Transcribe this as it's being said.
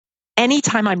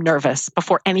anytime I'm nervous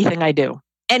before anything I do,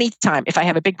 anytime, if I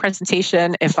have a big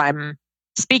presentation, if I'm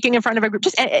speaking in front of a group,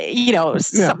 just,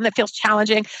 something that feels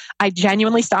challenging, I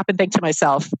genuinely stop and think to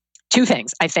myself, two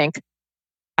things. I think,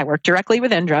 I worked directly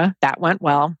with Indra. That went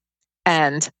well.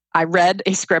 And I read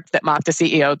a script that mocked a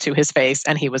CEO to his face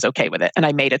and he was okay with it. And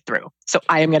I made it through. So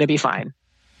I am going to be fine.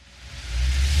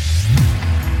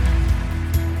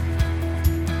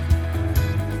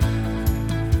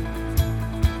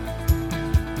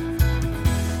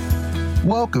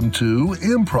 Welcome to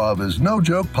Improv is No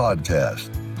Joke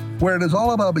podcast, where it is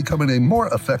all about becoming a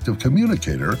more effective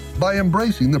communicator by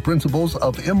embracing the principles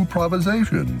of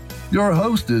improvisation. Your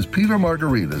host is Peter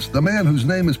Margaritis, the man whose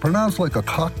name is pronounced like a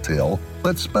cocktail,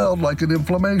 but spelled like an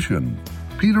inflammation.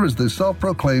 Peter is the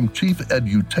self-proclaimed Chief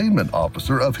Edutainment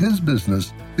Officer of his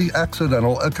business, The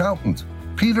Accidental Accountant.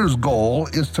 Peter's goal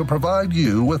is to provide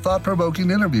you with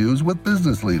thought-provoking interviews with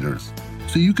business leaders,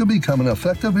 so you can become an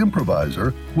effective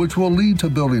improviser, which will lead to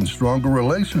building stronger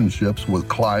relationships with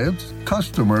clients,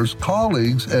 customers,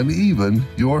 colleagues, and even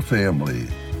your family.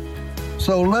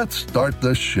 So let's start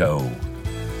the show.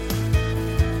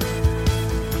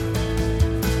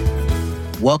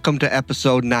 Welcome to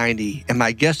episode 90, and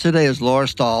my guest today is Laura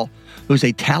Stahl, who's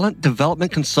a talent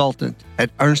development consultant at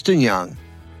Ernst & Young,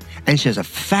 and she has a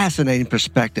fascinating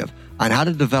perspective on how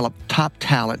to develop top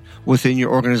talent within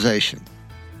your organization.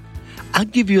 I'll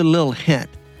give you a little hint.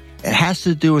 It has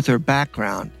to do with her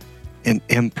background in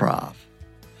improv.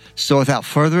 So without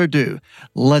further ado,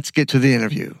 let's get to the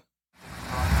interview.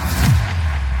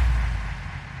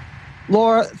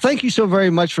 Laura, thank you so very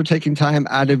much for taking time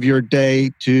out of your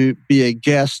day to be a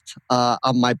guest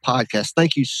on my podcast.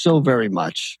 Thank you so very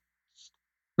much.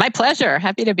 My pleasure.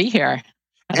 Happy to be here.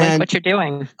 I like what you're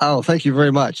doing. Oh, thank you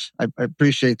very much. I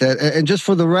appreciate that. And just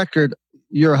for the record,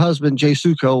 your husband, Jay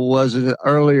Suko, was an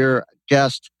earlier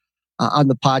guest on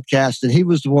the podcast, and he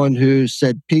was the one who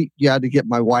said, "Pete, you had to get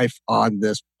my wife on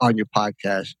your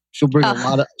podcast. She'll bring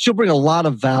a lot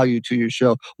of value to your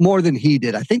show, more than he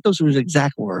did." I think those were his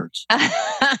exact words.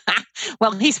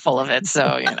 Well, he's full of it,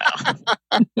 so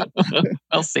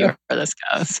we'll see where this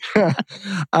goes.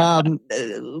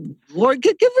 Laura,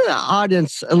 give the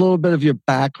audience a little bit of your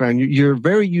background. You're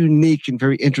very unique and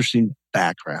very interesting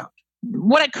background.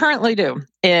 What I currently do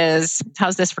is,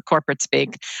 how's this for corporate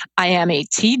speak? I am a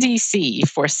TDC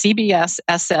for CBS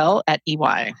SL at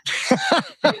EY.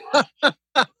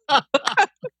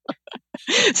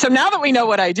 So now that we know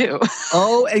what I do.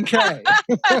 O and K.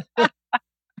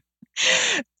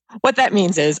 What that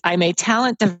means is I'm a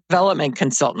talent development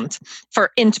consultant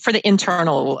for the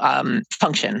internal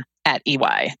function at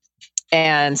EY.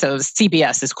 And so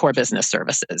CBS is core business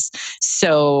services.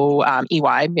 So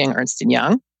EY being Ernst &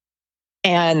 Young.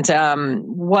 And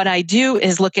what I do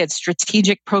is look at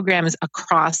strategic programs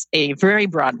across a very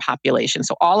broad population.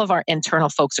 So all of our internal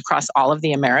folks across all of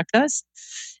the Americas.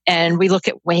 And we look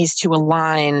at ways to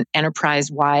align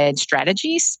enterprise-wide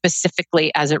strategies,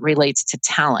 specifically as it relates to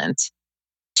talent,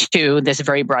 to this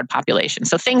very broad population.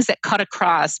 So things that cut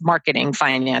across marketing,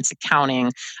 finance,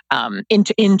 accounting,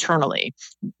 internally.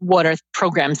 What are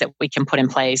programs that we can put in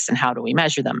place, and how do we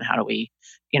measure them? How do we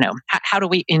how do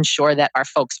we ensure that our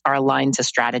folks are aligned to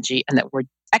strategy and that we're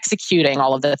executing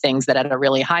all of the things that at a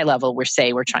really high level we're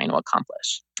trying to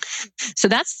accomplish? So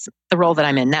that's the role that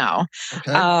I'm in now.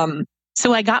 Okay.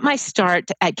 So I got my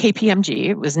start at KPMG.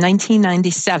 It was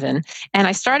 1997. And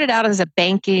I started out as a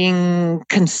banking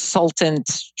consultant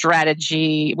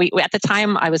strategy. At the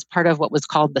time, I was part of what was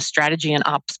called the strategy and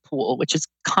ops pool, which is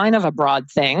kind of a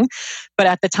broad thing. But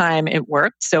at the time, it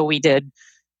worked. So we did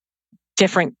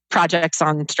different projects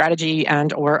on strategy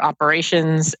and or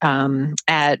operations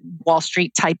at Wall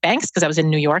Street type banks, because I was in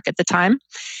New York at the time.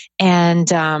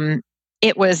 And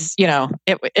it was,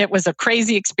 it was a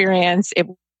crazy experience.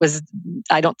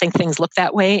 I don't think things look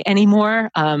that way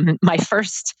anymore. My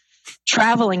first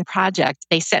traveling project,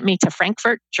 they sent me to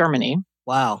Frankfurt, Germany.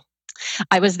 Wow.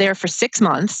 I was there for 6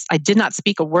 months. I did not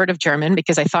speak a word of German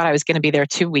because I thought I was going to be there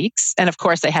 2 weeks. And of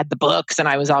course, I had the books and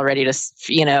I was all ready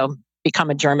to,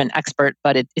 become a German expert,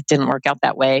 but it didn't work out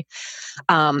that way.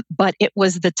 But it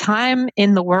was the time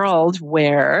in the world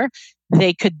where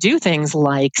they could do things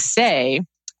like say,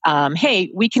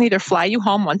 hey, we can either fly you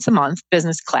home once a month,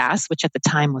 business class, which at the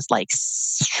time was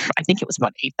I think it was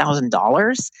about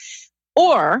 $8,000,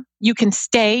 or you can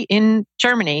stay in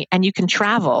Germany and you can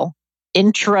travel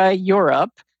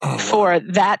intra-Europe for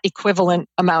that equivalent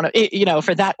amount of,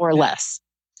 for that or less.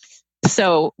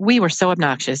 So we were so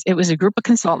obnoxious. It was a group of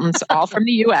consultants, all from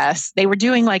the US. They were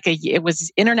doing it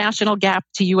was international GAAP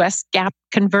to US GAAP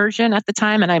conversion at the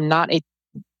time. And I'm not a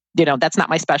that's not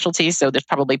my specialty. So there's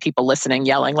probably people listening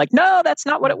yelling like, no, that's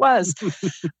not what it was.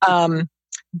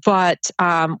 But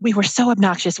we were so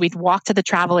obnoxious. We'd walk to the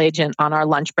travel agent on our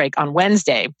lunch break on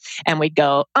Wednesday and we'd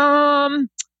go,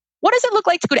 what does it look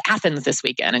like to go to Athens this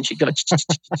weekend? And she'd go,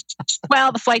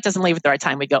 well, the flight doesn't leave at the right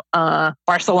time. We'd go,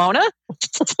 Barcelona?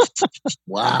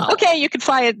 Wow. Okay, you could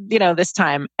fly it, this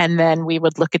time. And then we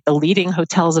would look at the leading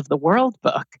hotels of the world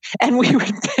book and we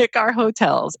would pick our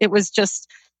hotels. It was just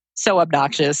so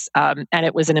obnoxious. And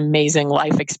it was an amazing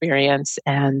life experience.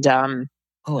 And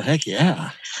oh, heck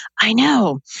yeah. I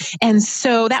know. And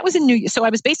so that was so I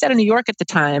was based out of New York at the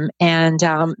time. And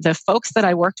the folks that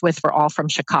I worked with were all from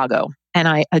Chicago. And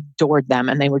I adored them.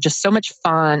 And they were just so much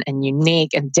fun and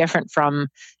unique and different from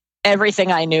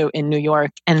everything I knew in New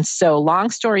York. And so long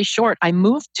story short, I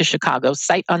moved to Chicago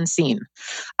sight unseen.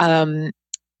 I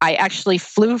actually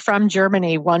flew from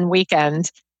Germany one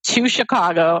weekend to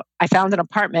Chicago. I found an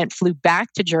apartment, flew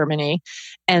back to Germany.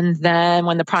 And then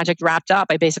when the project wrapped up,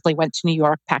 I basically went to New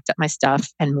York, packed up my stuff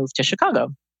and moved to Chicago.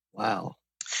 Wow.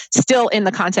 Still in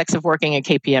the context of working at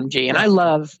KPMG. And I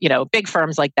love, big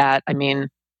firms like that. I mean,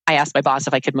 I asked my boss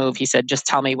if I could move. He said, just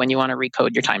tell me when you want to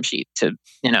recode your timesheet to,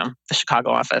 the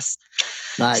Chicago office.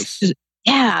 Nice.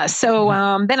 Yeah.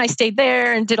 So then I stayed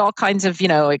there and did all kinds of,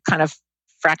 it kind of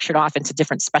fractured off into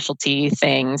different specialty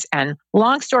things. And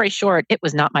long story short, it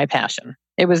was not my passion.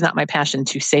 It was not my passion,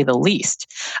 to say the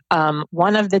least.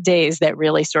 One of the days that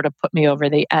really sort of put me over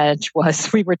the edge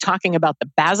was we were talking about the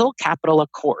Basel Capital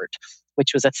Accord,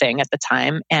 which was a thing at the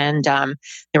time. And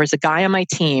there was a guy on my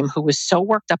team who was so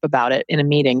worked up about it in a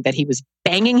meeting that he was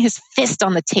banging his fist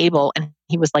on the table and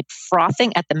he was like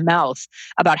frothing at the mouth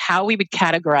about how we would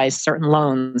categorize certain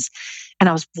loans. And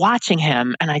I was watching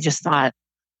him and I just thought,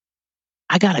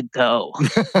 I gotta go.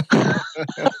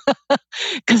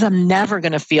 Because I'm never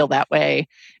going to feel that way.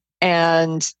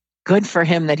 And good for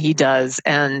him that he does.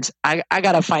 And I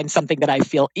got to find something that I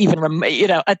feel even,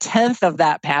 a tenth of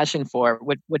that passion for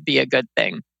would be a good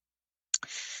thing.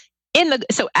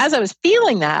 So as I was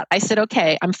feeling that, I said,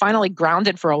 okay, I'm finally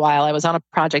grounded for a while. I was on a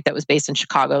project that was based in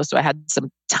Chicago. So I had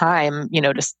some time,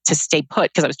 to stay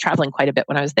put because I was traveling quite a bit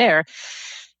when I was there.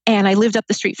 And I lived up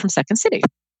the street from Second City.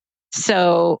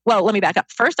 So, well, let me back up.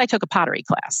 First, I took a pottery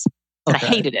class. And I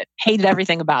hated it, hated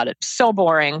everything about it. So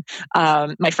boring.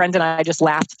 My friend and I just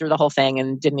laughed through the whole thing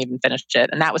and didn't even finish it.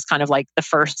 And that was kind of like the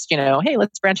first, hey,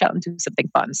 let's branch out and do something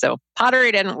fun. So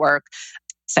pottery didn't work.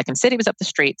 Second City was up the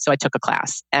street. So I took a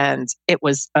class and it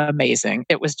was amazing.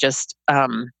 It was just,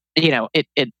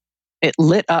 it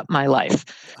lit up my life.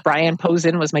 Brian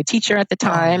Posen was my teacher at the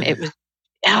time. It was,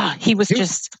 he was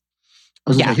just,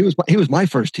 he was my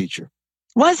first teacher.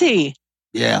 Was he?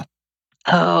 Yeah.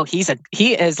 Oh, he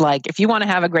is like, if you want to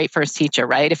have a great first teacher,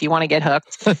 right? If you want to get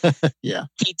hooked, yeah,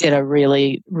 he did a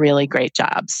really, really great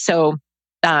job. So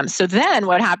then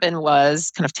what happened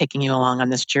was, kind of taking you along on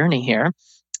this journey here.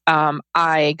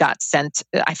 I got sent,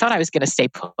 I thought I was going to stay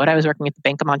put. I was working at the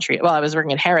Bank of Montreal. Well, I was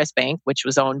working at Harris Bank, which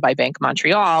was owned by Bank of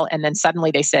Montreal. And then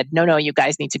suddenly they said, no, you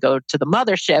guys need to go to the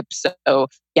mothership. So you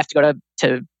have to go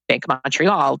to Bank of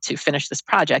Montreal to finish this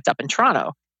project up in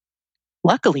Toronto.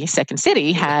 Luckily, Second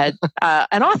City had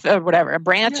an office or whatever, a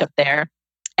branch up there.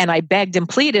 And I begged and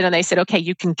pleaded and they said, okay,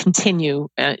 you can continue,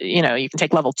 you can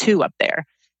take level 2 up there.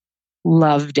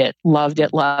 Loved it.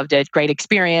 Great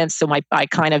experience. So I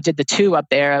kind of did the 2 up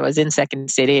there. I was in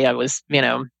Second City. I was,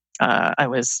 I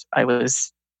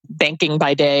was banking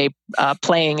by day,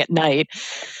 playing at night.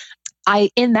 I,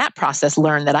 in that process,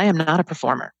 learned that I am not a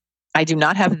performer. I do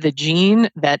not have the gene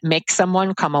that makes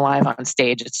someone come alive on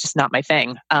stage. It's just not my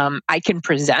thing. I can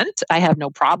present. I have no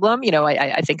problem.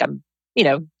 I think I'm,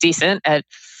 decent at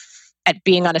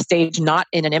being on a stage, not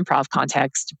in an improv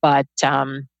context. But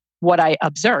what I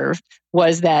observed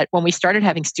was that when we started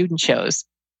having student shows,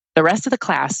 the rest of the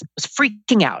class was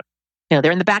freaking out.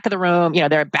 They're in the back of the room,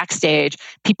 they're backstage,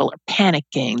 people are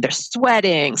panicking, they're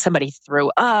sweating, somebody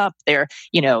threw up, they're,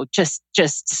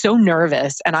 just so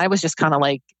nervous. And I was just kind of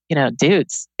like,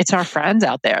 dudes, it's our friends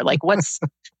out there. Like,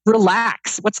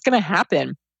 relax, what's going to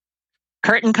happen?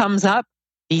 Curtain comes up,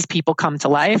 these people come to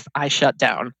life, I shut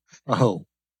down. Oh.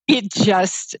 It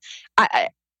just,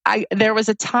 there was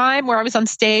a time where I was on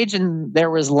stage and there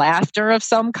was laughter of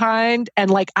some kind. And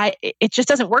it just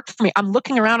doesn't work for me. I'm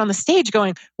looking around on the stage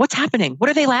going, what's happening? What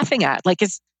are they laughing at? Like,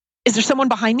 is there someone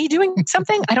behind me doing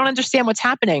something? I don't understand what's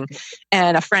happening.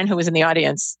 And a friend who was in the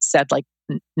audience said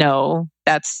no,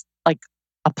 that's like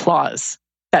applause.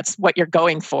 That's what you're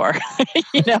going for.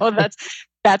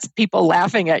 That's people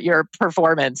laughing at your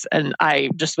performance. And I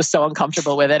just was so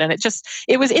uncomfortable with it. And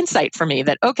it was insight for me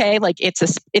that, okay, it's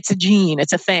a gene,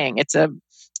 it's a thing, it's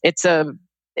a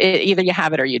either you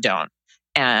have it or you don't.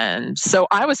 And so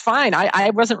I was fine. I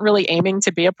wasn't really aiming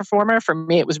to be a performer. For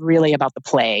me, it was really about the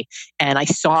play. And I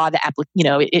saw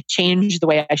it changed the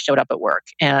way I showed up at work.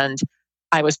 And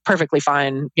I was perfectly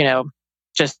fine,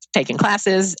 just taking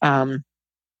classes. And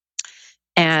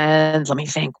let me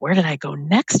think, where did I go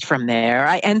next from there?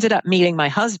 I ended up meeting my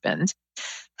husband,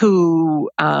 who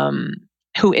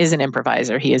is an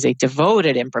improviser. He is a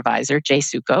devoted improviser, Jay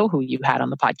Suko, who you had on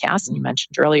the podcast and you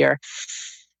mentioned earlier.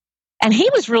 And he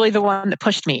was really the one that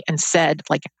pushed me and said,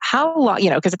 like, how long,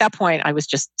 because at that point I was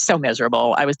just so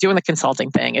miserable. I was doing the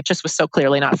consulting thing. It just was so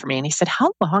clearly not for me. And he said,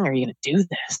 how long are you going to do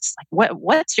this? Like,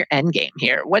 what's your end game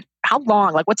here? How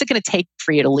long, like, what's it going to take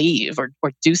for you to leave or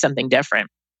do something different?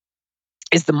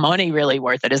 Is the money really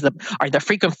worth it? Are the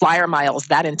frequent flyer miles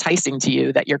that enticing to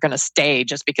you that you're going to stay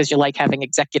just because you like having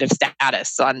executive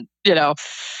status on,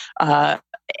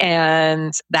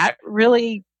 and that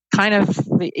really kind of,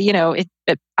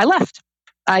 I left.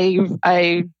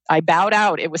 I bowed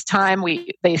out. It was time.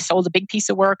 They sold a big piece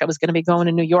of work. I was going to be going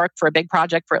to New York for a big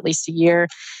project for at least a year.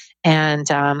 And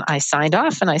I signed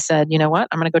off and I said, you know what?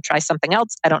 I'm going to go try something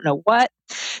else. I don't know what.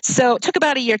 So it took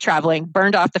about a year traveling,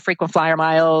 burned off the frequent flyer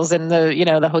miles and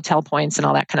the hotel points and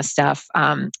all that kind of stuff.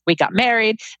 We got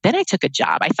married. Then I took a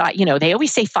job. I thought, they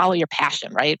always say, follow your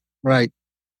passion, right? Right.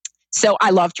 So I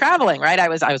love traveling, right? I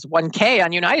was 1K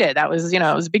on United. That was, it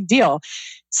was a big deal.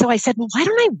 So I said, well, why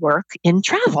don't I work in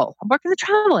travel? I work in the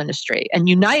travel industry. And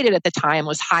United at the time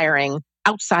was hiring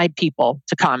outside people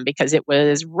to come because it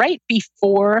was right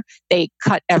before they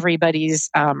cut everybody's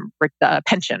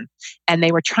pension. And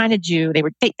they were trying to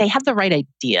they had the right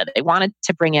idea. They wanted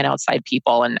to bring in outside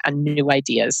people and new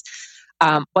ideas.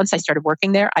 Once I started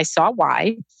working there, I saw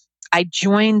why. I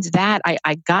joined that.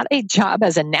 I got a job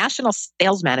as a national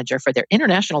sales manager for their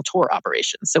international tour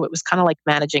operations. So it was kind of like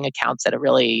managing accounts at a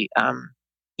really,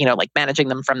 like managing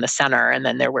them from the center. And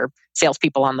then there were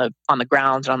salespeople on the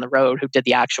ground and on the road who did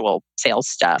the actual sales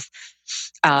stuff.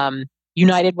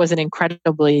 United was an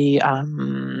incredibly,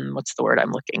 what's the word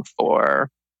I'm looking for?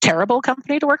 Terrible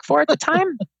company to work for at the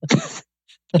time.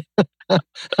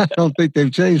 I don't think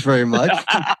they've changed very much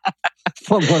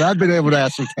from what I've been able to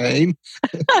ascertain.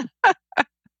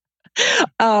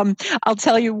 I'll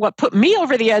tell you what put me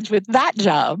over the edge with that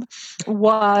job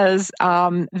was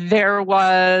there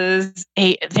was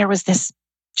this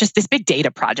big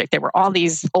data project. There were all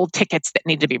these old tickets that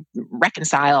needed to be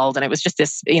reconciled, and it was just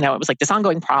this, it was like this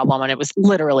ongoing problem, and it was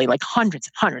literally like hundreds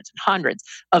and hundreds and hundreds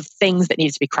of things that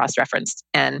needed to be cross-referenced.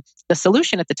 And the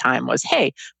solution at the time was,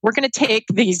 hey, we're going to take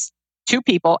these two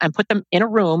people and put them in a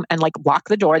room and like lock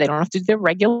the door. They don't have to do their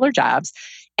regular jobs,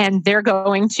 and they're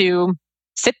going to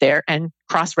sit there and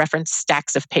cross-reference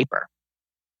stacks of paper.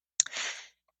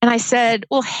 And I said,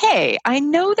 well, hey, I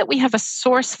know that we have a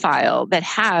source file that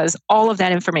has all of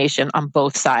that information on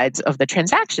both sides of the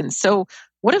transaction. So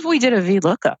what if we did a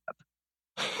VLOOKUP?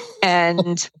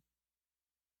 And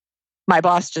my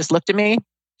boss just looked at me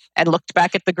and looked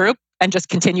back at the group and just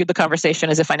continued the conversation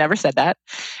as if I never said that.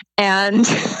 And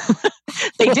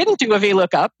they didn't do a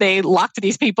VLOOKUP. They locked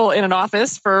these people in an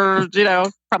office for,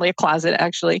 probably a closet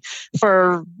actually,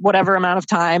 for whatever amount of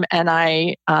time. And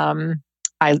I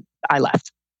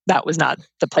left. That was not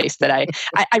the place that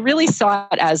I really saw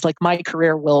it as like my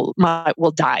career will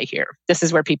die here. This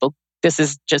is where this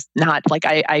is just not like,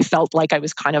 I felt like I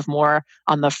was kind of more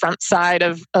on the front side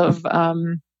of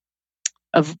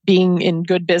being in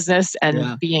good business,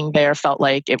 and being there felt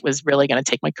like it was really going to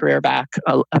take my career back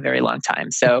a very long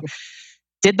time. So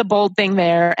did the bold thing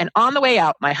there. And on the way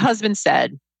out, my husband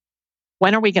said,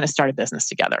 when are we going to start a business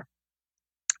together?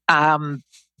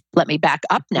 Let me back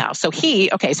up now. So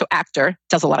so actor,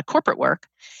 does a lot of corporate work,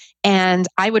 and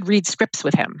I would read scripts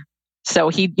with him. So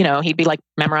he'd be like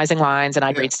memorizing lines, and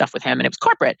I'd read stuff with him, and it was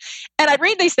corporate. And I'd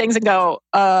read these things and go,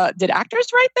 did actors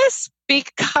write this?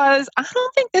 Because I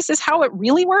don't think this is how it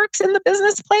really works in the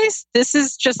business place. This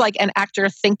is just like an actor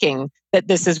thinking that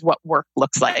this is what work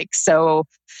looks like. So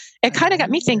it kind of got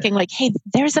me thinking like, hey,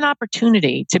 there's an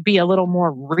opportunity to be a little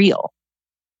more real.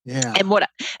 Yeah. And what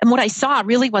I saw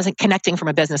really wasn't connecting from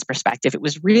a business perspective. It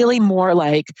was really more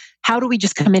like, how do we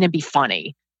just come in and be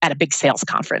funny at a big sales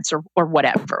conference or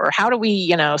whatever? Or how do we,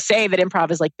 say that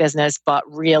improv is like business, but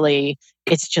really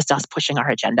it's just us pushing our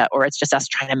agenda, or it's just us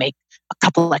trying to make a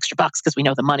couple extra bucks because we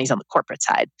know the money's on the corporate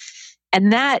side.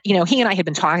 And that, he and I had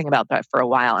been talking about that for a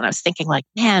while. And I was thinking like,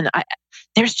 man,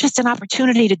 there's just an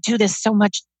opportunity to do this so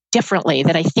much differently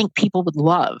that I think people would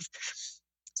love.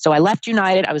 So I left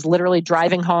United. I was literally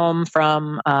driving home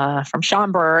from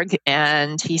Schaumburg,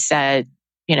 and he said,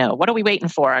 what are we waiting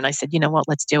for? And I said, you know what,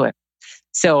 let's do it.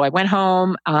 So I went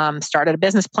home, started a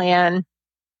business plan,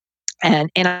 And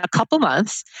in a couple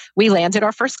months, we landed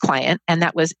our first client, and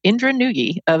that was Indra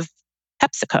Nooyi of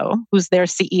PepsiCo, who's their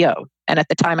CEO. And at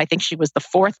the time, I think she was the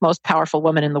fourth most powerful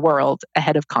woman in the world,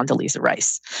 ahead of Condoleezza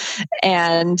Rice.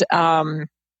 And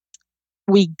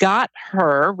we got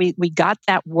her, we got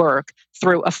that work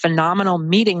through a phenomenal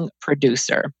meeting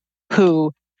producer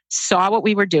who saw what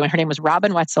we were doing. Her name was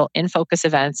Robin Wetzel in Focus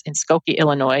Events in Skokie,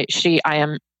 Illinois. I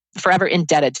am forever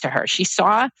indebted to her. She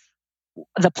saw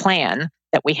the plan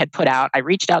that we had put out. I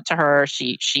reached out to her.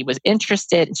 She was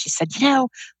interested, and she said,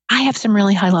 I have some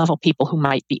really high level people who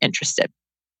might be interested.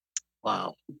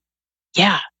 Wow.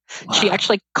 Yeah. Wow. She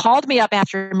actually called me up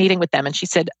after a meeting with them, and she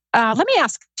said, let me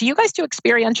ask, do you guys do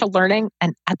experiential learning?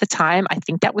 And at the time, I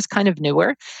think that was kind of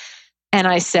newer. And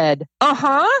I said,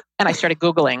 uh-huh. And I started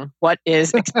Googling, what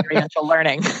is experiential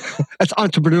learning? That's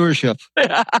entrepreneurship.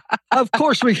 Of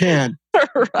course we can.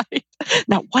 Right.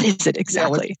 Now, what is it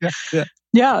exactly? Yeah.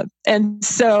 Yeah. And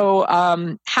so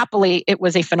happily, it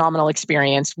was a phenomenal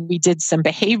experience. We did some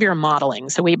behavior modeling.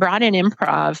 So we brought in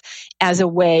improv as a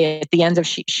way at the end of,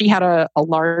 she had a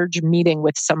large meeting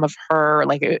with some of her,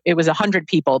 like it was 100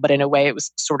 people, but in a way it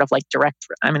was sort of like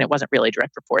it wasn't really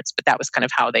direct reports, but that was kind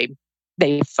of how they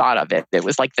thought of it. It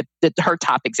was like her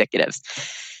top executives.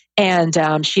 And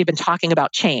she had been talking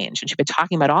about change, and she'd been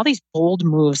talking about all these bold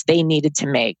moves they needed to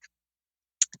make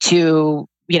to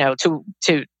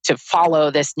follow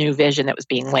this new vision that was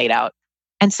being laid out.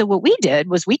 And so what we did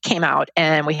was we came out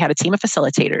and we had a team of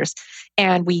facilitators,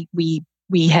 and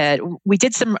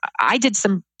I did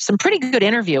some pretty good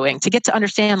interviewing to get to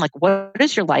understand, like, what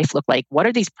does your life look like? What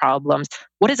are these problems?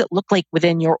 What does it look like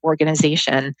within your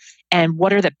organization? And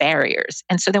what are the barriers?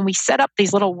 And so then we set up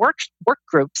these little work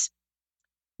groups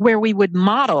where we would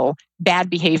model bad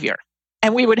behavior.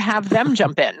 And we would have them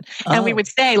jump in. And we would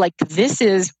say, like, this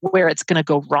is where it's going to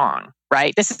go wrong,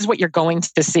 right? This is what you're going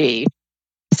to see.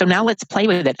 So now let's play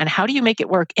with it. And how do you make it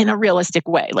work in a realistic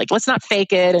way? Like, let's not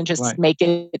fake it and just make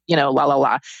it, la, la,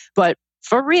 la. But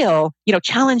for real,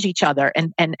 challenge each other.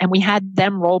 And we had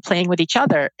them role playing with each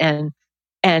other and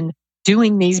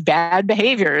doing these bad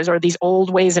behaviors or these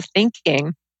old ways of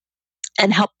thinking,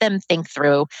 and help them think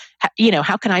through,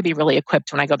 how can I be really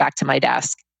equipped when I go back to my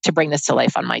desk to bring this to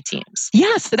life on my teams?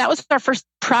 Yeah, so that was our first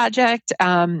project.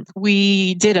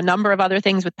 We did a number of other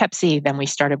things with Pepsi. Then we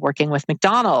started working with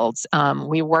McDonald's.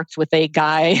 We worked with a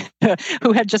guy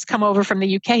who had just come over from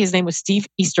the UK. His name was Steve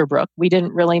Easterbrook. We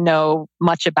didn't really know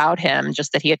much about him,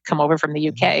 just that he had come over from the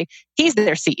UK. He's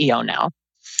their CEO now.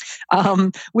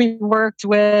 We worked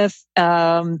with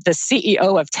the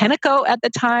CEO of Tenneco at the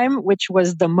time, which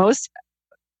was the most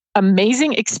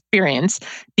amazing experience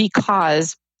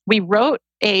because we wrote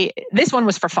this one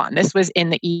was for fun. This was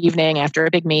in the evening after a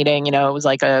big meeting. It was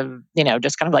like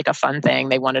just kind of like a fun thing.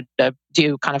 They wanted to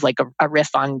do kind of like a riff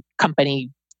on company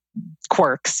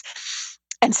quirks.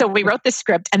 And so we wrote this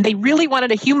script, and they really wanted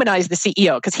to humanize the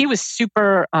CEO because he was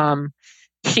super,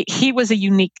 he was a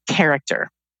unique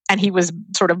character, and he was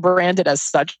sort of branded as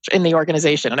such in the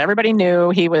organization. And everybody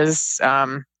knew he was,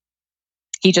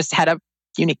 he just had a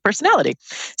unique personality.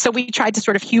 So we tried to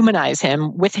sort of humanize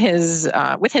him with his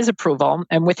approval,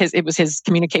 and it was his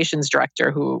communications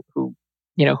director who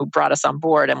brought us on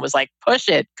board and was like, push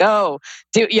it, go,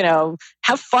 do,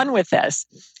 have fun with this.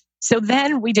 So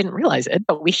then we didn't realize it,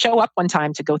 but we show up one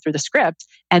time to go through the script,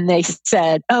 and they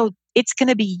said, oh, it's going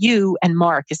to be you and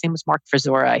Mark. His name was Mark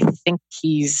Frizora. I think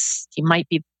he might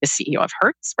be the CEO of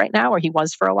Hertz right now, or he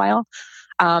was for a while.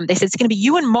 They said, it's going to be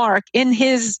you and Mark in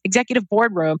his executive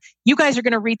boardroom. You guys are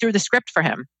going to read through the script for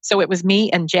him. So it was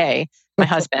me and Jay, my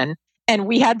husband, and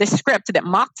we had this script that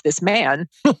mocked this man.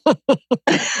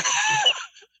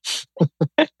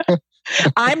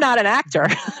 I'm not an actor.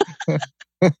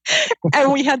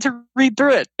 And we had to read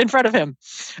through it in front of him.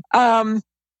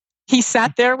 He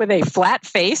sat there with a flat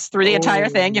face through the entire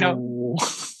thing,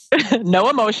 no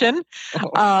emotion.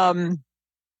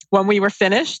 When we were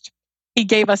finished, he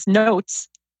gave us notes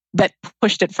that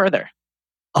pushed it further.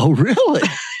 Oh, really?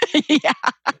 Yeah.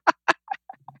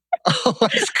 Oh,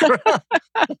 that's great.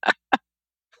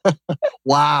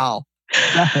 Wow.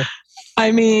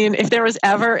 I mean, if there was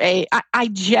ever I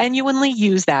genuinely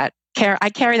use that. I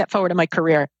carry that forward in my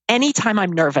career. Anytime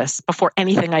I'm nervous before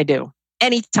anything I do,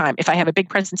 anytime, if I have a big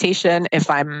presentation, if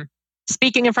I'm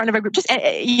speaking in front of a group, just,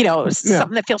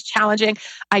 something that feels challenging,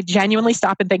 I genuinely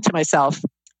stop and think to myself,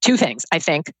 two things. I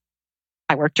think,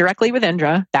 I worked directly with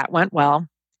Indra. That went well.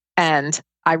 And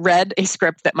I read a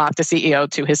script that mocked the CEO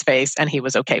to his face, and he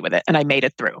was okay with it. And I made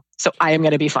it through. So I am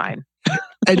going to be fine.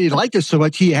 And he liked it so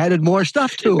much, he added more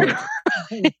stuff to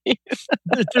it.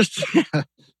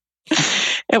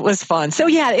 It was fun. So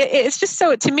yeah, it's just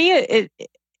so, to me,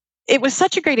 it was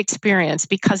such a great experience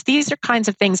because these are kinds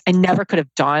of things I never could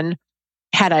have done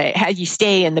had you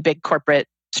stay in the big corporate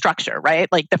structure, right?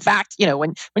 Like the fact,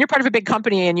 when you're part of a big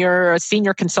company and you're a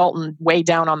senior consultant way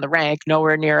down on the rank,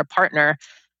 nowhere near a partner,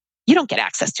 you don't get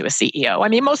access to a CEO. I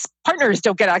mean, most partners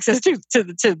don't get access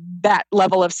to that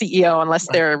level of CEO unless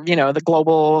they're, the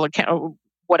global account,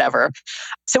 whatever.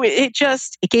 So it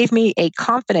gave me a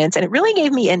confidence, and it really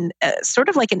gave me sort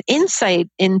of like an insight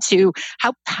into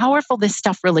how powerful this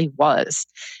stuff really was,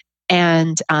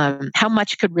 and how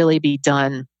much could really be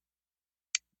done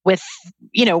with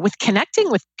connecting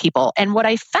with people. And what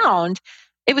I found,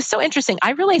 it was so interesting.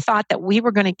 I really thought that we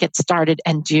were going to get started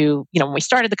and do, when we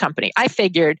started the company, I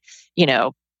figured,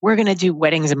 we're going to do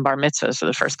weddings and bar mitzvahs for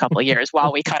the first couple of years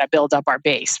while we kind of build up our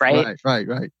base, right? Right.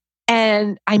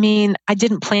 And I mean, I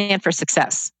didn't plan for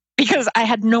success because I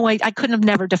had no idea. I couldn't have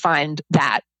never defined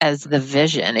that as the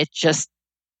vision. It just,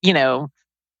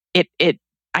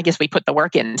 I guess we put the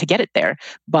work in to get it there,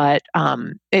 but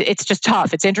it's just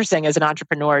tough. It's interesting as an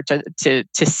entrepreneur to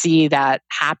see that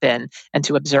happen and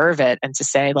to observe it and to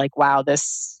say like, wow,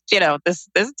 this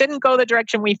didn't go the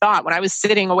direction we thought. When I was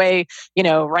sitting away,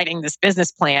 writing this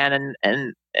business plan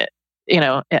and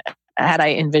had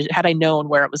I known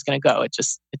where it was going to go, it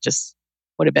just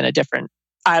would have been a different.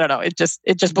 I don't know. It just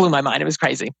blew my mind. It was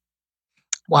crazy.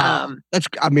 Wow,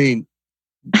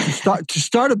 to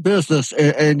start a business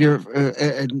and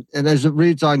as it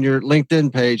reads on your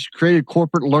LinkedIn page, created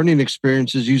corporate learning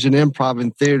experiences using improv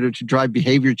and theater to drive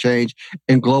behavior change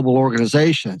in global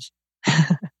organizations.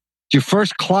 Your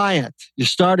first client, you're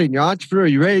starting, you're an entrepreneur,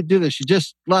 you're ready to do this. You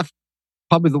just left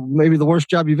probably maybe the worst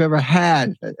job you've ever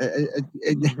had,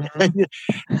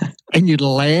 and you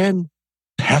land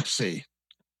Pepsi,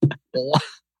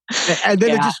 and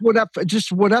then it just went up.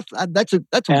 That's a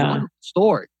wonderful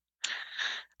story.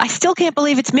 I still can't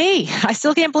believe it's me. I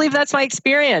still can't believe that's my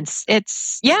experience. It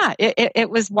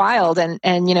was wild. And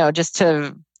just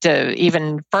to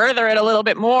even further it a little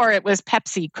bit more, it was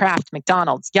Pepsi, Kraft,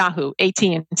 McDonald's, Yahoo,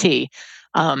 AT&T,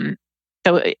 that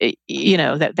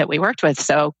we worked with.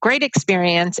 So great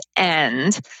experience.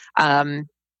 And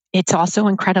it's also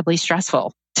incredibly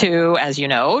stressful to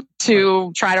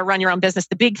try to run your own business.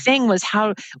 The big thing was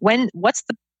how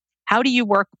do you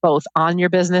work both on your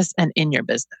business and in your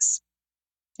business?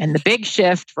 And the big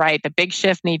shift, right? The big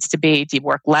shift needs to be, do you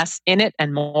work less in it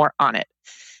and more on it?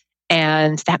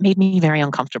 And that made me very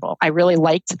uncomfortable. I really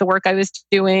liked the work I was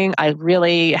doing. I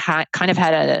really had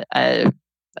a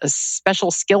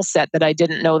special skill set that I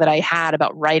didn't know that I had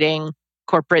about writing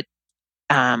corporate,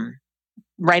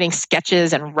 writing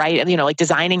sketches and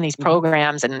designing these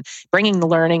programs and bringing the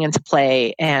learning into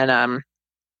play. And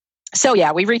so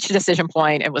we reached a decision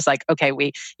point. It was like, okay,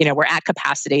 we're at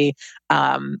capacity.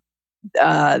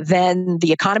 Then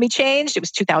the economy changed. It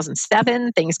was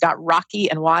 2007. Things got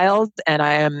rocky and wild,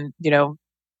 and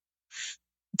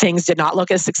things did not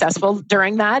look as successful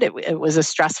during that. It was a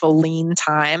stressful, lean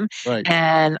time. Right.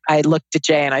 And I looked at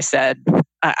Jay and I said,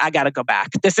 I got to go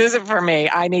back. This isn't for me.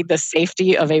 I need the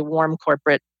safety of a warm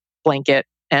corporate blanket.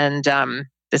 And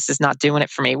this is not doing it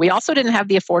for me. We also didn't have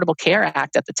the Affordable Care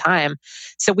Act at the time.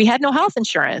 So we had no health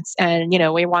insurance. And,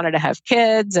 we wanted to have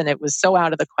kids, and it was so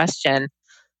out of the question.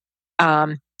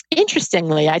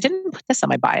 Interestingly, I didn't put this on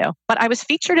my bio, but I was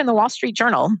featured in the Wall Street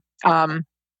Journal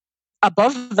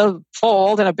above the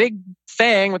fold in a big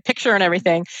thing with picture and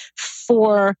everything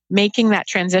for making that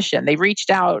transition. They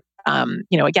reached out,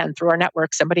 again, through our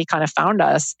network, somebody kind of found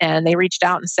us and they reached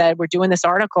out and said, we're doing this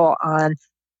article on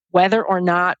whether or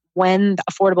not when the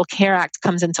Affordable Care Act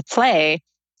comes into play,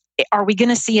 are we going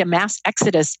to see a mass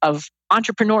exodus of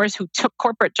entrepreneurs who took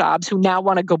corporate jobs who now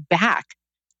want to go back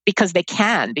because they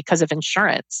can, because of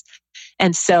insurance.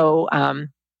 And so, I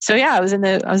was in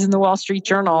the Wall Street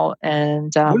Journal,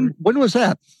 and when was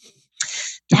that?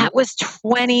 That was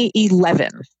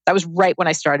 2011. That was right when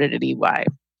I started at EY,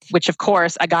 which of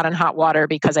course I got in hot water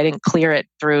because I didn't clear it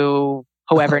through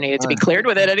whoever needed to be cleared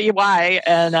with it at EY,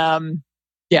 and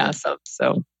yeah.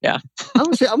 I'm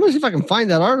gonna see if I can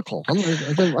find that article.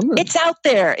 It's out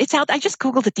there. It's out. I just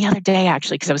Googled it the other day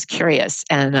actually because I was curious,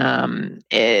 and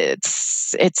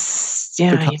it's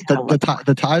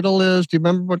the title is. Do you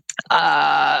remember what?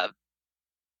 I'll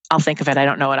think of it. I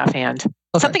don't know it offhand.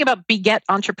 Okay. Something about beget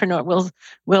entrepreneur.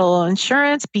 Will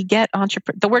insurance beget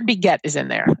entrepreneur? The word beget is in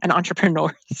there, and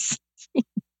entrepreneurs.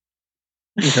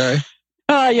 Okay.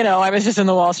 I was just in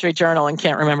the Wall Street Journal and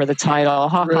can't remember the title.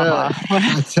 Really?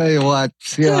 I tell you what,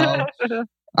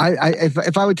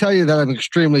 if I would tell you that I'm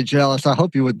extremely jealous, I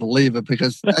hope you would believe it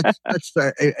because that's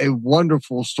a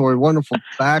wonderful story, wonderful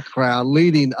background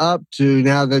leading up to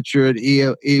now that you're at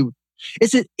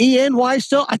Is it ENY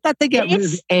still? I thought they got rid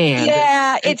of the and.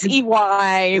 Yeah, it's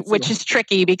EY, which is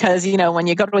tricky because, when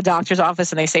you go to a doctor's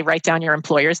office and they say, write down your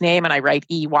employer's name, and I write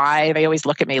EY, they always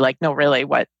look at me like, no, really,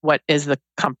 what is the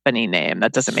company name?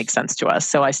 That doesn't make sense to us.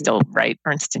 So I still write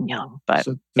Ernst & Young, but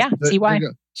it's EY.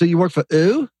 So you work for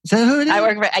OO? Is that who it is? I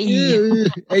work for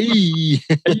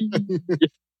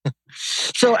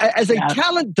So as a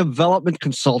talent development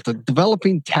consultant,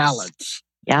 developing talents.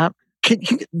 Yeah.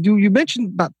 You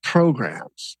mentioned about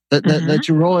programs that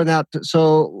you're rolling out.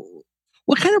 So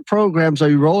what kind of programs are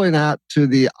you rolling out to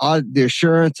the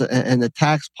assurance and the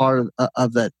tax part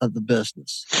of the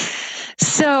business?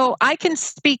 So I can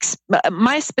speak,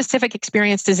 my specific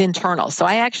experience is internal. So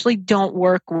I actually don't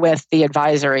work with the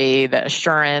advisory, the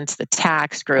assurance, the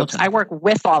tax groups. Okay. I work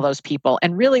with all those people.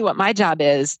 And really what my job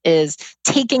is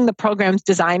taking the programs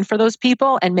designed for those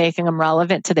people and making them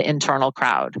relevant to the internal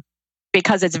crowd,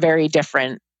 because it's very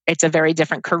different. It's a very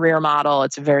different career model.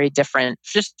 It's very different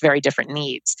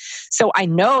needs. So I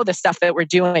know the stuff that we're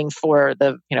doing for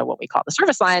the, what we call the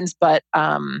service lines, but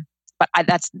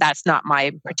that's not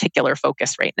my particular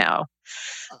focus right now.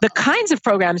 The kinds of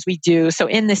programs we do, so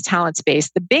in this talent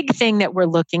space, the big thing that we're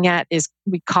looking at is,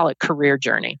 we call it career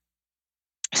journey.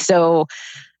 So,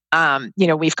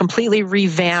 we've completely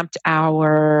revamped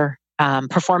our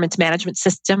performance management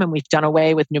system, and we've done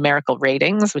away with numerical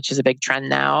ratings, which is a big trend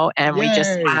now. And we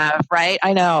just have, right?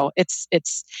 I know it's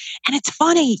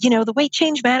funny, the way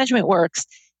change management works,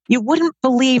 you wouldn't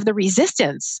believe the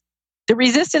resistance. The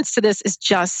resistance to this is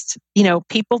just,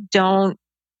 people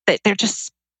they're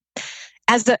just,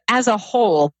 as a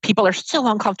whole, people are so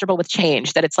uncomfortable with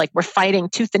change that it's like we're fighting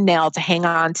tooth and nail to hang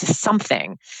on to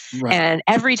something. Right. And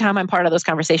every time I'm part of those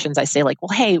conversations, I say like,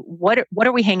 well, hey, what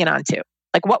are we hanging on to?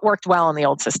 Like, what worked well in the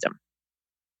old system?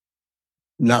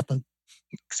 Nothing.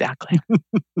 Exactly.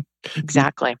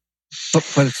 Exactly.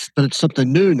 But it's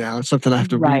something new now. It's something I have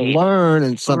to relearn,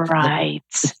 and something. Right.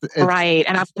 Right.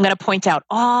 And I'm going to point out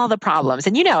all the problems.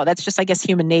 And that's just, I guess,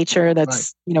 human nature.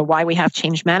 That's why we have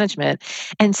change management.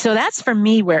 And so that's for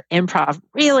me where improv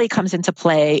really comes into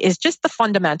play, is just the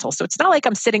fundamentals. So it's not like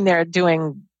I'm sitting there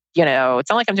doing, it's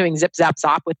not like I'm doing zip, zap,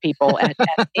 zop with people at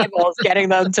tables, getting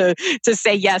them to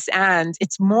say yes. And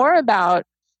it's more about,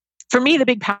 for me, the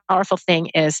big powerful thing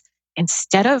is,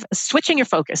 instead of switching your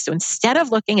focus, so instead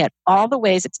of looking at all the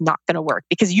ways it's not going to work,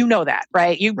 because you know that,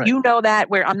 right? You know that,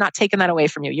 where I'm not taking that away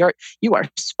from you. You are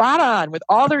spot on with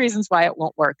all the reasons why it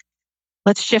won't work.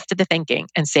 Let's shift to the thinking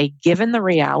and say, given the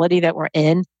reality that we're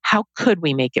in, how could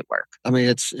we make it work? I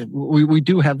mean, we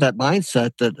do have that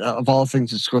mindset that of all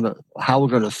things, how we're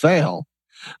going to fail.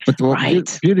 But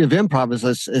the beauty of improv is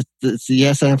it's the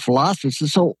yes and philosophy.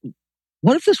 So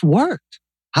what if this worked?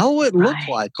 How will it look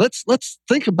like? Let's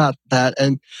think about that.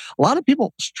 And a lot of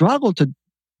people struggle to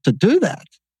do that.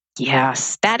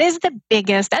 Yes, that is the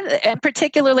biggest, and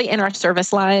particularly in our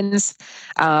service lines.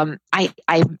 I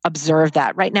observed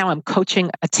that. Right now, I'm coaching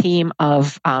a team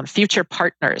of future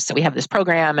partners. So we have this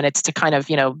program, and it's to kind of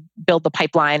build the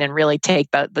pipeline and really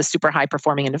take the super high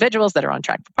performing individuals that are on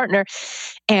track for partner.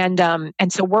 And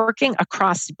so working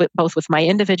across both with my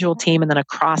individual team and then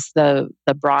across the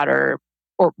broader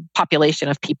or population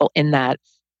of people in that,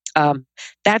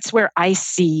 that's where I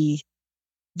see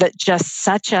that just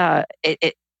such a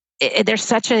there's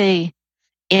such a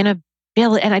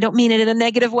inability, and I don't mean it in a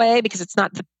negative way, because it's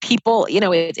not the people,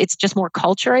 it's just more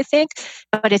culture, I think,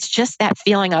 but it's just that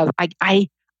feeling of I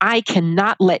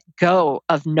cannot let go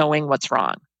of knowing what's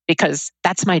wrong, because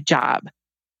that's my job.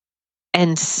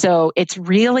 And so it's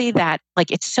really that,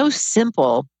 like, it's so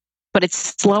simple, but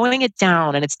it's slowing it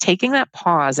down, and it's taking that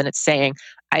pause, and it's saying,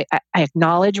 I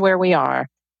acknowledge where we are,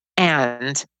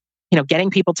 and getting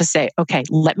people to say, okay,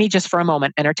 let me just for a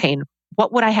moment entertain,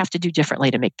 what would I have to do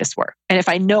differently to make this work? And if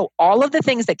I know all of the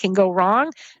things that can go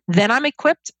wrong, then I'm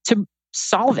equipped to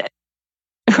solve it.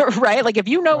 Right? Like, if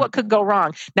you know what could go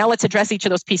wrong, now let's address each of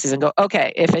those pieces and go,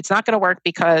 okay, if it's not going to work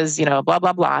because, blah,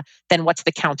 blah, blah, then what's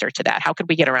the counter to that? How could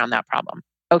we get around that problem?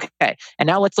 Okay. And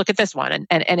now let's look at this one.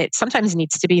 And it sometimes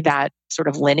needs to be that sort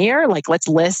of linear, like, let's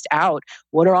list out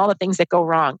what are all the things that go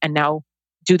wrong, and now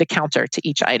do the counter to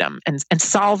each item and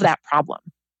solve that problem.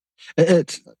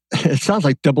 It sounds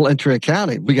like double entry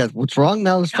accounting. We got what's wrong,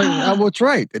 now let's figure out what's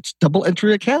right. It's double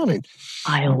entry accounting.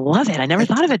 I love it. I never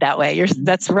thought of it that way.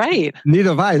 That's right.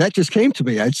 Neither have I. That just came to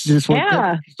me. It's just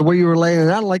the way you were laying it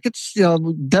out. Like, it's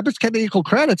debits can equal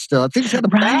credit still. Things got to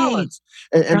balance.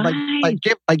 And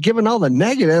by giving all the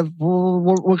negative,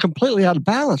 we're completely out of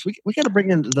balance. We got to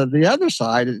bring in the other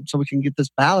side so we can get this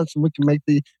balance and we can make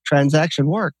the transaction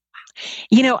work.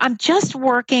 I'm just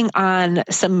working on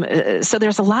some, so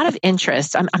there's a lot of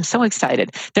interest. I'm so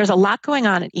excited. There's a lot going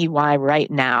on at EY right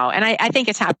now. And I think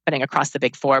it's happening across the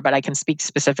Big Four, but I can speak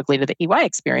specifically to the EY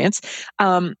experience.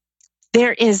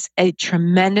 There is a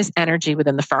tremendous energy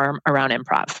within the firm around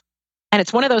improv. And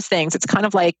it's one of those things, it's kind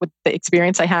of like with the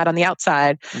experience I had on the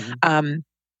outside.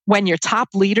 When your top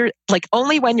leader, like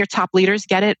only when your top leaders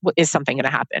get it is something going to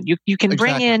happen. You can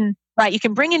bring in, right? You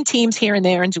can bring in teams here and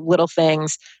there and do little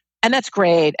things. And that's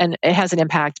great. And it has an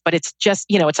impact, but it's just,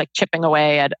 it's like chipping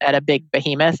away at a big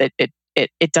behemoth.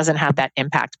 It doesn't have that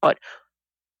impact. But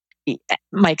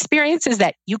my experience is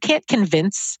that you can't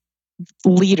convince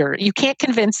you can't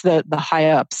convince the high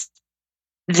ups.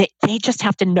 They just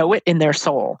have to know it in their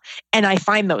soul. And I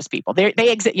find those people. They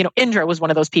exist. Indra was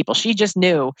one of those people. She just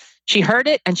knew. She heard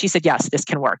it and she said, yes, this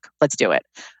can work. Let's do it.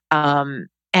 And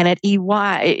at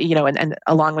EY, and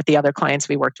along with the other clients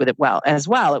we worked with it as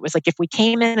well, it was like if we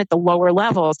came in at the lower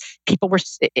levels, it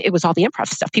was all the improv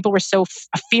stuff. People were so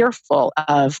fearful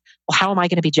of, well, how am I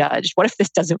going to be judged? What if this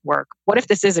doesn't work? What if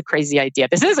this is a crazy idea?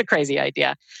 This is a crazy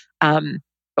idea.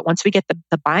 But once we get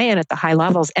the buy-in at the high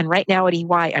levels, and right now at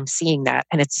EY, I'm seeing that.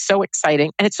 And it's so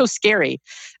exciting and it's so scary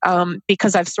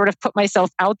because I've sort of put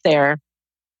myself out there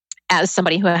as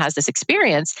somebody who has this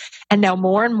experience. And now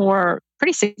more and more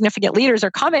pretty significant leaders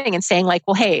are coming and saying like,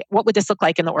 well, hey, what would this look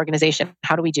like in the organization?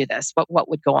 How do we do this? What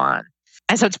would go on?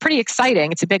 And so it's pretty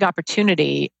exciting. It's a big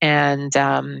opportunity and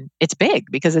it's big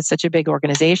because it's such a big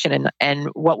organization. And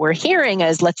what we're hearing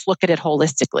is let's look at it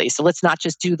holistically. So let's not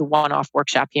just do the one-off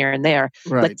workshop here and there.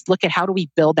 Right. Let's look at how do we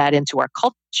build that into our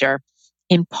culture.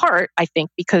 In part, I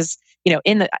think, because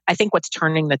I think what's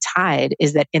turning the tide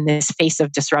is that in this face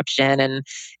of disruption and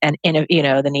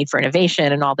the need for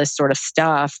innovation and all this sort of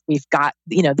stuff, we've got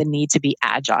the need to be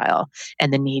agile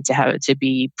and the need to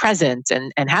be present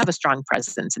and have a strong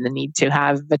presence and the need to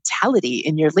have vitality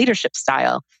in your leadership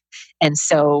style. And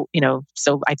so,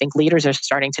 so I think leaders are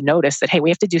starting to notice that, hey, we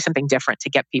have to do something different to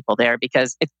get people there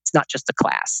because it's not just a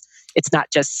class. It's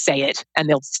not just say it and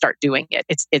they'll start doing it.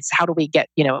 It's how do we get,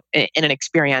 in an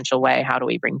experiential way, how do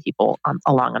we bring people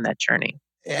along on that journey?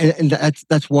 And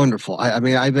that's wonderful. I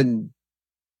mean, I've been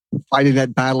fighting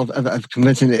that battle of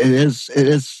convincing it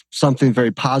is something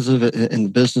very positive in the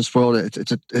business world.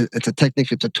 It's a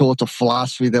technique, it's a tool, it's a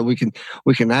philosophy that we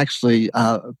can actually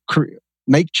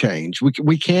make change.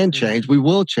 We can change. We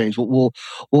will change. We'll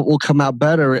come out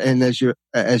better. And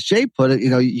as Jay put it,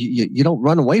 you don't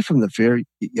run away from the fear.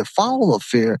 You follow the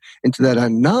fear into that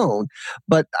unknown.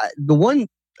 But the one,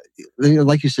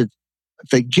 like you said, if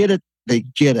they get it, they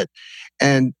get it.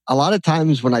 And a lot of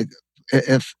times when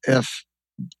if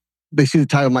they see the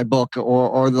title of my book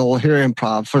or they'll hear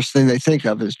improv, first thing they think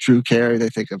of is Drew Carey. They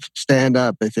think of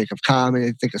stand-up. They think of comedy.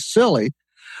 They think of silly.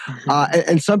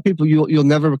 And some people you'll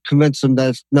never convince them that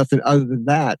it's nothing other than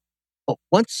that. But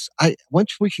once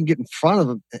we can get in front of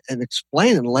them and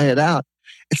explain and lay it out,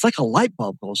 it's like a light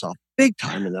bulb goes off big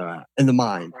time in the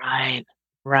mind.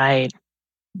 Right.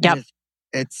 Yep.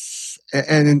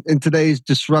 And in today's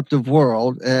disruptive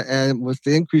world and with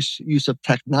the increased use of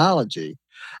technology,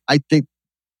 I think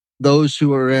those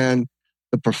who are in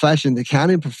the profession, the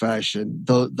accounting profession,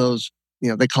 those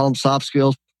they call them soft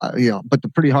skills. But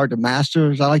they're pretty hard to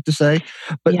master, as I like to say.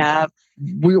 But yeah,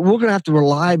 we're going to have to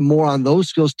rely more on those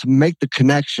skills to make the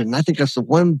connection. And I think that's the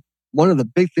one of the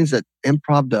big things that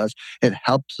improv does. It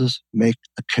helps us make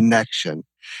a connection.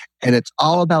 And it's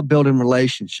all about building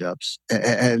relationships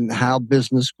and how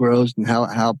business grows and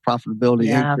how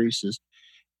profitability increases.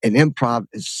 And improv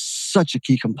is such a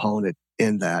key component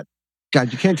in that.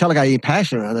 God, you can't tell a guy ain't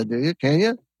passionate about it, do you? Can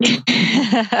you?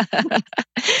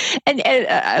 and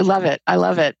I love it.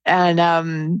 And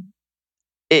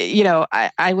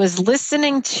I was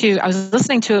listening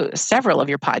to several of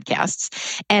your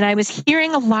podcasts, and I was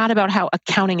hearing a lot about how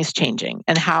accounting is changing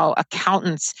and how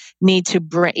accountants need to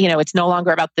bring. It's no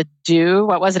longer about the do.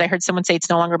 What was it? I heard someone say it's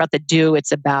no longer about the do.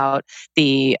 It's about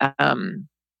the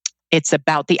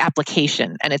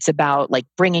application, and it's about like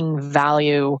bringing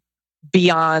value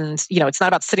beyond. It's not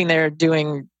about sitting there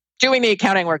doing the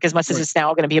accounting work as much as it's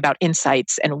now going to be about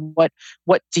insights and what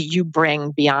do you bring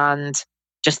beyond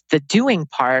just the doing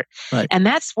part. Right. And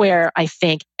that's where I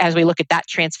think as we look at that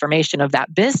transformation of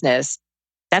that business,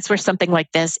 that's where something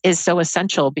like this is so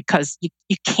essential because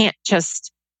you can't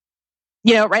just,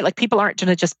 right? Like people aren't going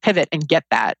to just pivot and get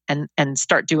that and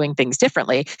start doing things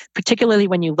differently, particularly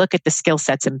when you look at the skill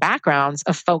sets and backgrounds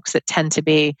of folks that tend to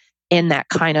be in that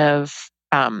kind of,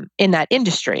 in that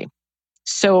industry.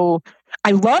 So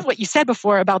I love what you said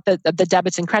before about the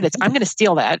debits and credits. I'm going to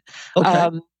steal that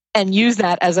and use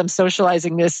that as I'm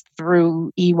socializing this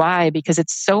through EY because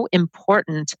it's so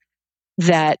important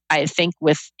that I think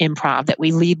with improv, that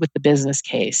we lead with the business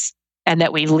case and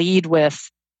that we lead with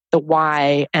the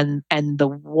why and the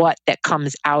what that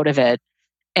comes out of it.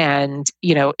 And,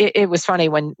 it was funny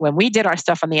when we did our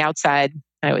stuff on the outside,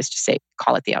 I always just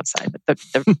call it the outside, but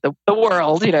the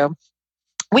world,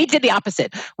 we did the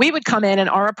opposite. We would come in and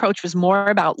our approach was more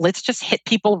about, let's just hit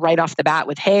people right off the bat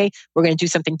with, hey, we're going to do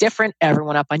something different.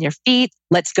 Everyone up on your feet.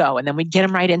 Let's go. And then we'd get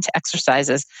them right into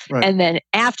exercises. Right. And then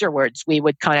afterwards, we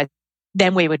would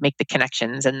we would make the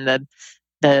connections and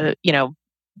the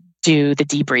do the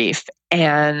debrief.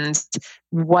 And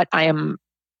what I am,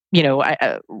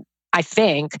 I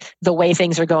think the way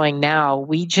things are going now,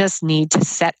 we just need to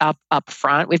set up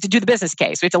front. We have to do the business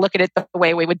case. We have to look at it the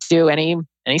way we would do any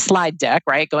slide deck,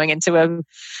 right? Going in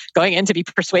to be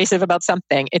persuasive about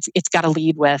something. It's got to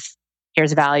lead with,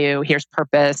 here's value, here's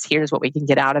purpose, here's what we can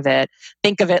get out of it.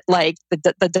 Think of it like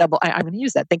the double. I'm going to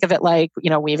use that. Think of it like,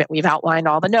 we've outlined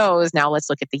all the no's. Now let's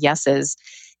look at the yeses.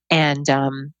 And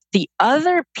the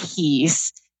other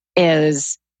piece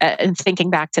is, and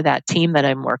thinking back to that team that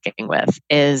I'm working with,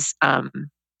 is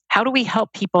how do we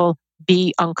help people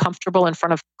be uncomfortable in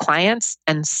front of clients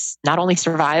and not only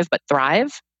survive, but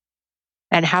thrive?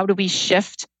 And how do we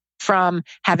shift from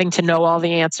having to know all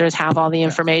the answers, have all the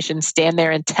information, stand there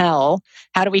and tell?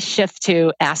 How do we shift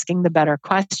to asking the better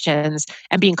questions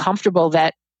and being comfortable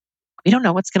that we don't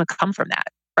know what's going to come from that?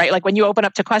 Right? Like when you open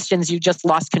up to questions, you just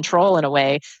lost control in a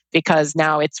way, because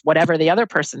now it's whatever the other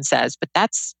person says. But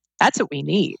that's what we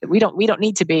need. We don't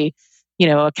need to be,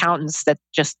 accountants that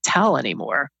just tell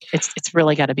anymore. It's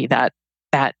really got to be that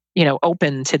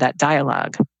open to that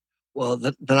dialogue. Well,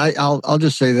 then I'll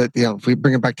just say that, if we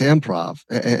bring it back to improv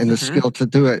and the skill to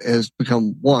do it is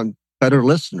become, one, better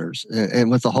listeners,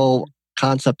 and with the whole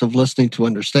concept of listening to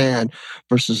understand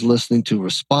versus listening to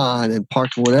respond, and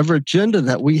parking whatever agenda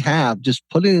that we have, just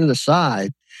putting it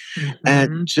aside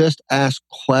and just ask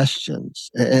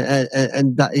questions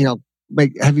and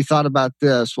have you thought about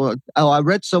this? Well, I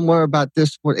read somewhere about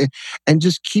this, and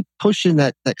just keep pushing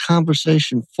that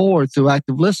conversation forward through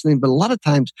active listening. But a lot of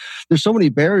times there's so many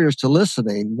barriers to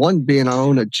listening, one being our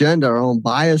own agenda, our own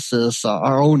biases,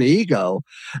 our own ego,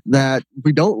 that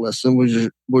we don't listen.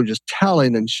 We're just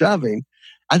telling and shoving.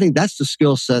 I think that's the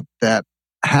skill set that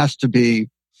has to be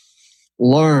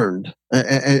learned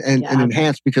and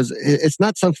enhanced, because it's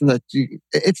not something that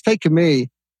it's taken me,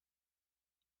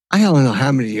 I don't know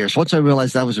how many years. Once I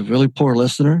realized I was a really poor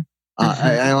listener,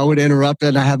 I would interrupt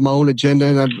and I have my own agenda,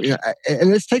 and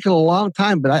it's taken a long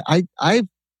time. But I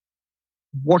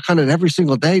work on it every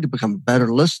single day to become a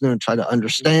better listener and try to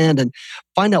understand and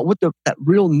find out what that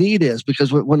real need is.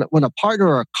 Because when a partner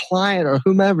or a client or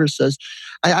whomever says,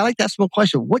 I like to ask them a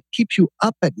question: what keeps you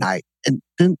up at night? And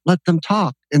then let them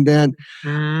talk, and then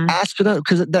ask it,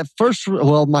 because that first,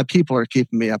 my people are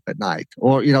keeping me up at night,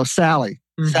 or Sally.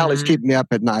 Sally's keeping me up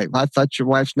at night. I thought your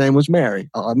wife's name was Mary.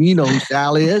 You know who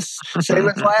Sally is. Same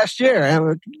as last year.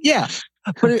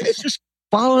 But it's just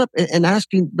following up and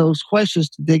asking those questions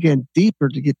to dig in deeper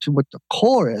to get to what the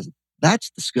core is. That's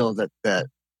the skill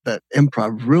that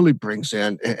improv really brings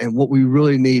in, and what we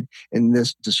really need in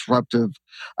this disruptive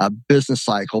business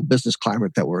cycle, business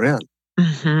climate that we're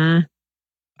in.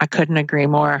 I couldn't agree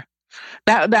more.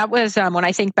 That was when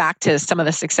I think back to some of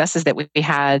the successes that we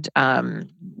had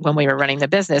when we were running the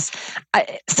business.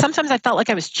 Sometimes I felt like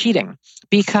I was cheating,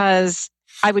 because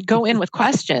I would go in with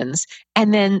questions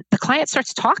and then the client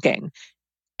starts talking,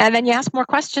 and then you ask more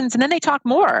questions and then they talk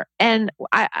more. And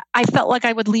I felt like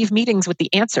I would leave meetings with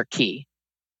the answer key,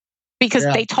 because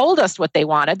they told us what they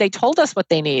wanted. They told us what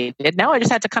they needed. Now I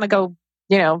just had to kind of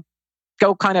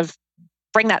go kind of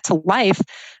bring that to life.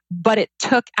 But it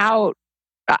took out,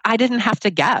 I didn't have to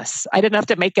guess. I didn't have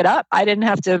to make it up. I didn't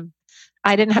have to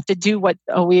do what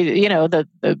I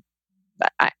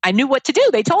knew what to do.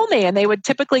 They told me, and they would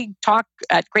typically talk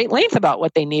at great length about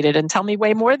what they needed and tell me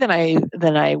way more than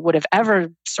I would have ever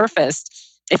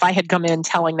surfaced if I had come in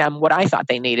telling them what I thought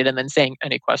they needed and then saying,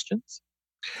 any questions?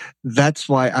 That's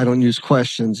why I don't use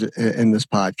questions in this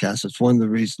podcast. It's one of the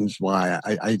reasons why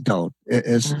I don't.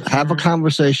 Is have a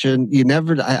conversation.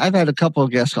 I've had a couple of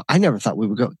guests. I never thought we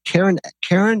would go. Karen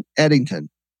Eddington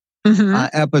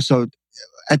episode.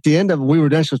 At the end of We Were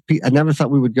Dancing with Pete, I never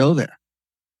thought we would go there.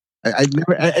 I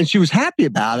never, and she was happy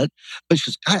about it, but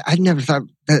she goes, I never thought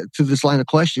that through this line of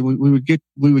question we would get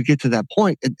to that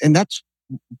point, and that's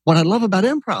what I love about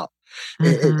improv.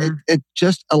 It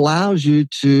just allows you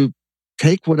to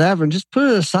take whatever and just put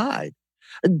it aside.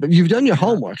 You've done your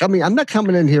homework. I mean, I'm not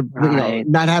coming in here,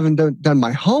 not having done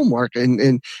my homework,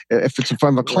 and if it's in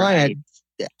front of a client,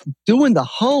 doing the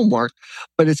homework.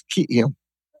 But it's key,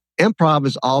 Improv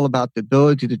is all about the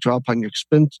ability to draw upon your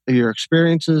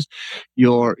experiences,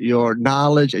 your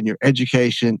knowledge, and your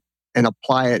education, and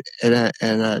apply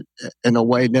it in a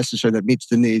way necessary that meets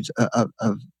the needs of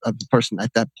the person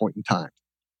at that point in time.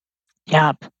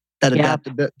 Yep.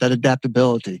 That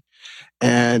adaptability,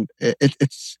 and it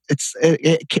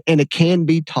can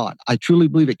be taught. I truly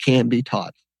believe it can be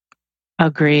taught.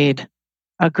 Agreed.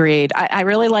 I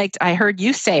really liked. I heard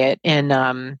you say it in.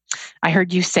 I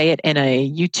heard you say it in a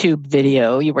YouTube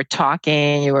video. You were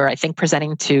talking. You were, I think,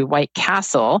 presenting to White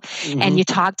Castle, and you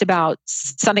talked about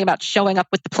something about showing up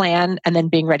with the plan and then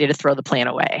being ready to throw the plan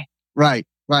away. Right.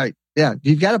 Yeah,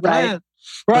 you've got a plan.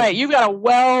 Right. You've got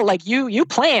you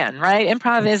plan, right?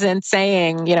 Improv isn't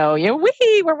saying,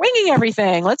 we're winging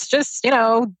everything. Let's just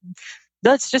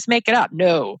make it up.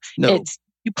 No. It's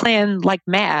you plan like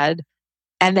mad,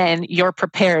 and then you're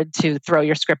prepared to throw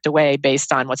your script away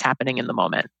based on what's happening in the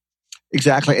moment.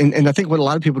 Exactly. And I think what a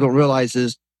lot of people don't realize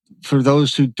is, for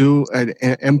those who do an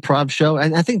improv show,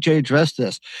 and I think Jay addressed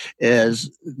this, is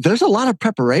there's a lot of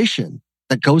preparation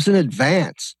that goes in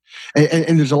advance.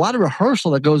 And there's a lot of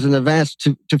rehearsal that goes in advance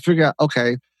to figure out,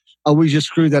 okay, we just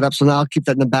screwed that up, so now I'll keep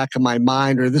that in the back of my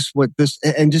mind, or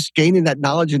and just gaining that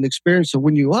knowledge and experience. So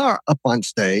when you are up on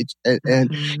stage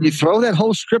and you throw that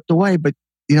whole script away, but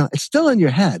it's still in your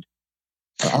head.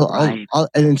 Right.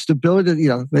 And stability,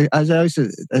 as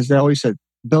they always said,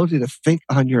 ability to think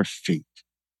on your feet.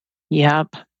 Yep.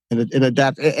 And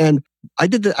adapt. And I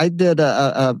did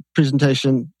a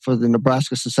presentation for the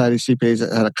Nebraska Society of CPAs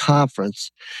at a conference,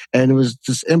 and it was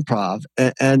this improv.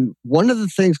 And one of the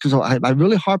things, because I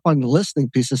really harp on the listening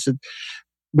piece, I said,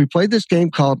 we played this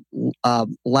game called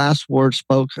Last Word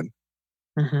Spoken,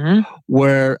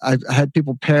 where I had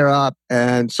people pair up,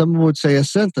 and someone would say a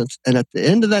sentence, and at the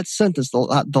end of that sentence,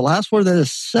 the last word that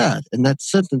is said in that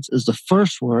sentence is the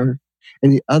first word in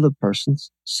the other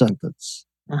person's sentence.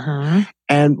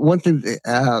 And one thing,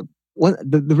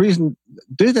 the reason to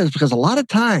do that is because a lot of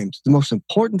times the most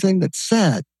important thing that's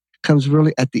said comes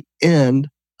really at the end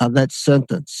of that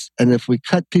sentence. And if we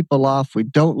cut people off, we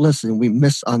don't listen, we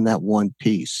miss on that one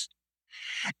piece.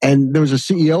 And there was a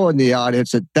CEO in the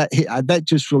audience that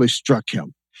just really struck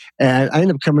him. And I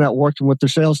ended up coming out working with their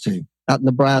sales team out in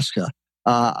Nebraska.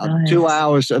 Nice. 2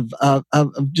 hours of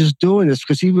just doing this,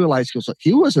 because he realized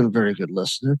he wasn't a very good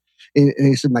listener. And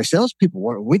he said, my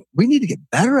salespeople, we need to get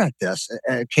better at this.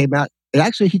 And it came out. And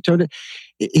actually, he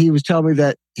was telling me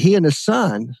that he and his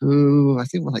son, who I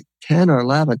think was like 10 or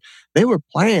 11, they were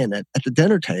playing it at the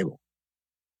dinner table.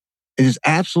 And just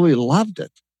absolutely loved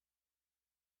it.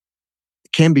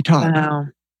 It can be taught. Wow.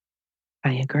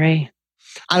 I agree.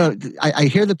 I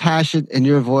hear the passion in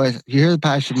your voice. You hear the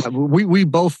passion. We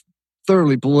both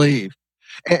thoroughly believe.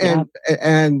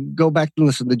 And go back and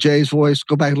listen to Jay's voice.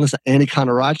 Go back and listen to Annie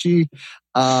Conarachi.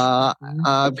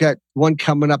 I've got one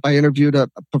coming up. I interviewed a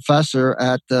professor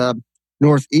at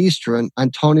Northeastern,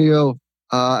 Antonio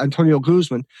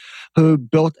Guzman, who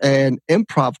built an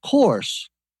improv course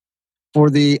for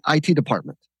the IT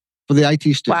department, for the IT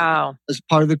students. Wow. As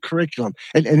part of the curriculum.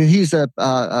 And he's a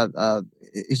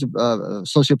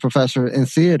associate professor in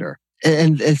theater.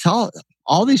 And it's all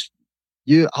these,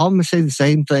 I'm going to say the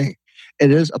same thing. It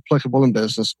is applicable in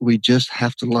business. We just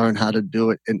have to learn how to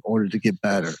do it in order to get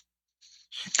better.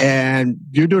 And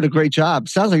you're doing a great job.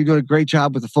 Sounds like you're doing a great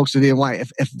job with the folks at EY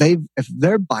if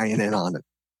they're buying in on it.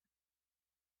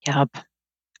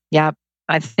 Yep.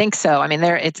 I think so. I mean,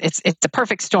 it's a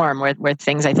perfect storm where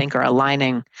things I think are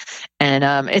aligning, and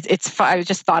I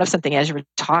just thought of something as you were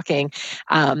talking.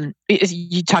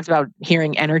 You talked about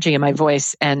hearing energy in my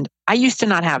voice, and I used to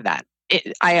not have that.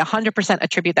 I 100%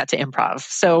 attribute that to improv.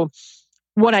 So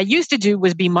what I used to do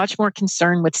was be much more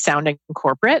concerned with sounding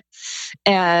corporate,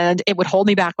 and it would hold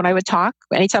me back when I would talk.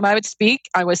 Anytime I would speak,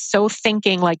 I was so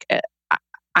thinking like,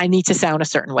 I need to sound a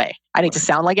certain way. I need to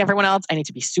sound like everyone else. I need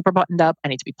to be super buttoned up. I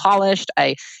need to be polished.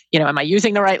 Am I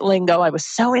using the right lingo? I was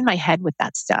so in my head with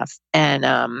that stuff.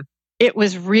 And it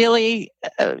was really,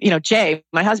 Jay,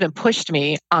 my husband, pushed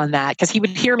me on that, because he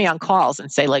would hear me on calls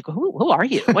and say like, who are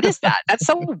you? What is that? That's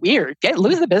so weird.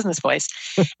 Lose the business voice.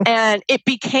 And it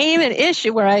became an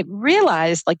issue where I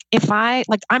realized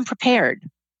I'm prepared.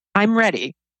 I'm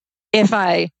ready. If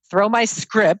I throw my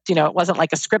script, it wasn't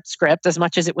like a script as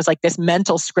much as it was like this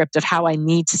mental script of how I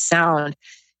need to sound.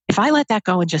 If I let that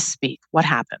go and just speak, what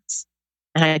happens?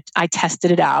 And I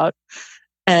tested it out,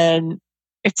 and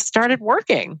it started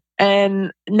working.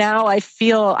 And now I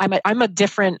feel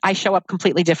I show up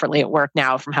completely differently at work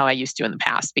now from how I used to in the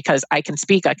past, because I can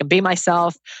speak, I can be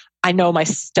myself. I know my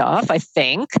stuff, I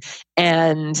think.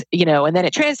 And, and then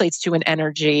it translates to an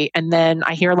energy. And then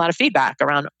I hear a lot of feedback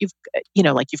around,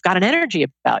 you've got an energy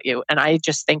about you. And I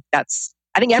just think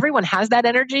I think everyone has that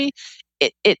energy.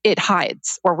 It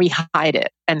hides, or we hide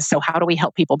it. And so how do we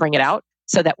help people bring it out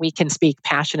so that we can speak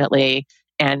passionately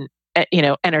and,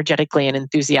 energetically and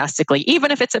enthusiastically,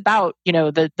 even if it's about,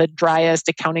 the driest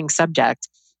accounting subject?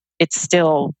 It's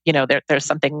still, there's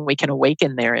something we can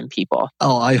awaken there in people.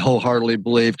 Oh, I wholeheartedly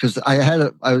believe, because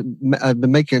I've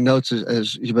been making notes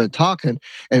as you've been talking,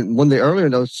 and one of the earlier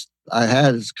notes I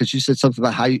had is because you said something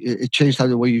about how it changed how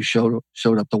the way you showed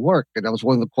up to work, and that was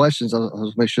one of the questions I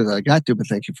was making sure that I got to. But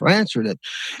thank you for answering it.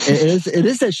 It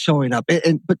is that showing up,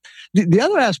 but the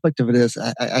other aspect of it is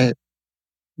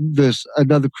there's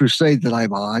another crusade that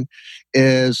I'm on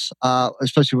is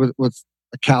especially with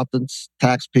accountants,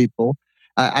 tax people.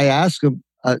 I ask them,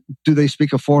 do they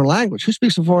speak a foreign language? Who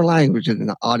speaks a foreign language in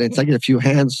the audience? I get a few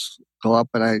hands go up,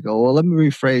 and I go, well, let me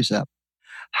rephrase that.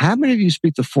 How many of you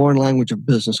speak the foreign language of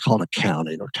business called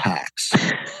accounting or tax?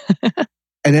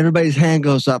 And everybody's hand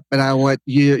goes up, and I went,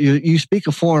 you speak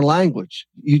a foreign language.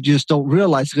 You just don't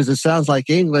realize, because it sounds like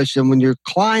English, and when your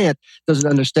client doesn't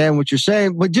understand what you're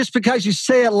saying, but just because you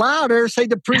say it louder, say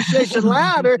depreciation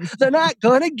louder, they're not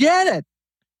going to get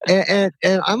it.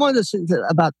 And I'm on this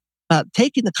about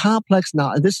taking the complex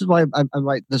knowledge. This is why I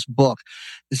write this book.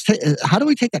 How do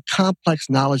we take that complex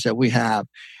knowledge that we have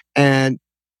and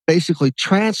basically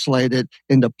translate it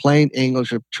into plain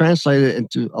English, or translate it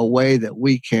into a way that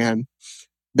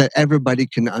everybody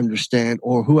can understand,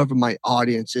 or whoever my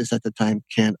audience is at the time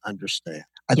can understand.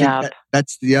 I think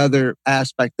that's the other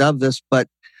aspect of this, but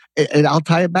I'll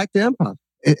tie it back to improv.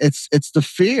 It's the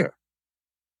fear,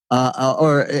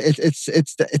 or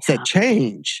it's that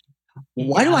change.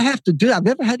 Why do I have to do that? I've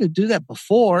never had to do that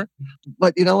before,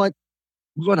 but you know what?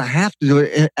 We're going to have to do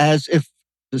it, as if,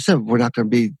 as I said, we're not going to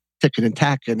be ticking and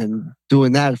tacking and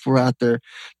doing that. If we're out there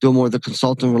doing more of the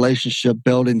consulting relationship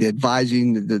building, the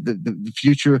advising, the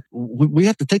future, we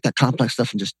have to take that complex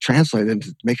stuff and just translate it and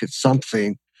make it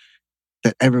something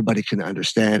that everybody can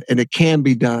understand. And it can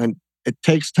be done. It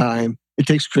takes time. It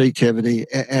takes creativity.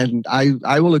 And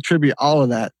I will attribute all of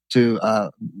that to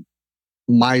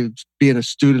my being a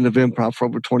student of improv for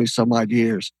over 20 some odd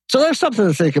years. So there's something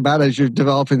to think about as you're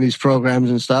developing these programs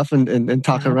and stuff, and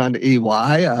talking around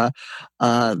EY,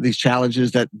 these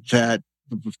challenges that the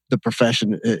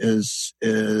profession is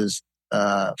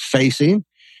facing,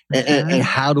 and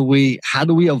how do we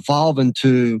evolve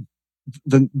into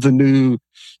the new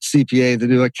CPA, the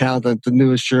new accountant, the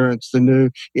new assurance,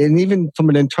 and even from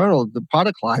an internal, the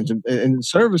product lines and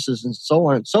services and so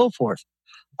on and so forth.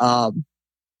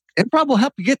 Improv will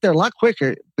help you get there a lot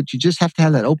quicker, but you just have to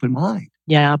have that open mind.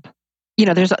 Yeah.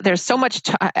 There's so much.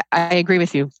 I agree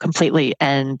with you completely.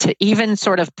 And to even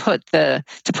sort of put a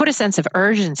sense of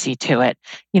urgency to it,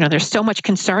 there's so much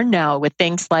concern now with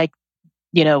things like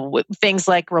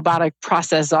robotic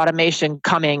process automation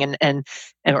coming and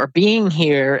or being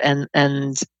here,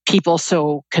 and people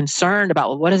so concerned about,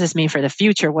 well, what does this mean for the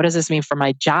future? What does this mean for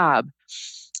my job?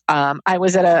 I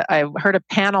heard a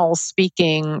panel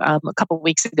speaking a couple of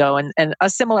weeks ago, and a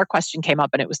similar question came up,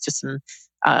 and it was to some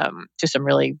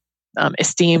really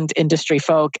esteemed industry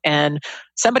folk. And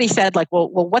somebody said, like, well,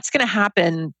 what's going to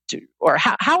happen or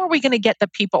how are we going to get the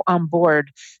people on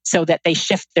board so that they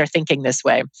shift their thinking this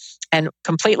way? And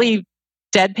completely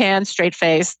deadpan, straight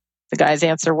face, the guy's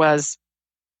answer was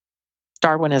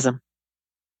Darwinism.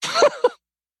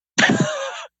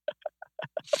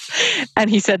 And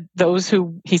he said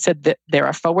that there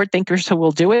are forward thinkers who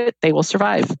will do it. They will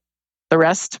survive. The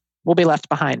rest will be left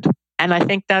behind. And I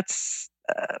think that's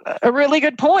a really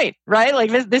good point, right?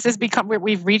 Like this has become where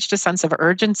we've reached a sense of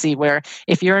urgency where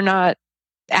if you're not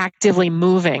actively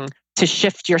moving to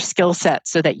shift your skill set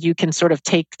so that you can sort of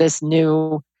take this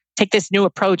new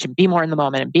approach and be more in the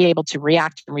moment and be able to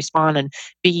react and respond and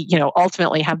be,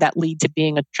 ultimately have that lead to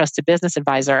being a trusted business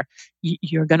advisor,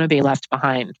 you're going to be left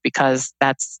behind, because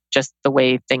that's just the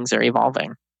way things are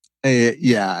evolving.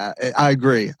 Yeah, I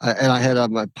agree. And I had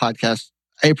on my podcast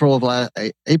April of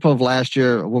last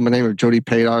year, a woman named Jody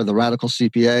Padar, the Radical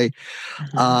CPA.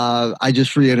 Mm-hmm. I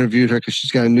just re-interviewed her because she's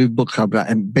got a new book coming out,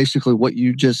 and basically what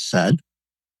you just said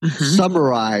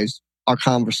summarized our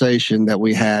conversation that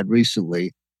we had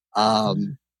recently.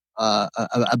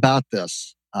 About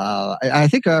this. I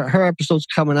think her episode's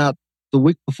coming out the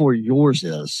week before yours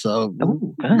is. So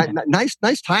nice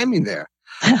timing there.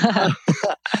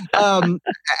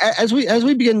 As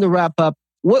we begin to wrap up,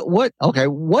 what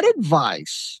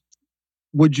advice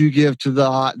would you give to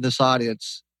this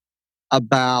audience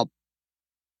about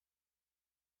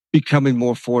becoming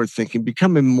more forward thinking,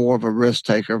 becoming more of a risk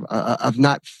taker, of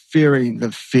not fearing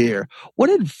the fear. What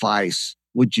advice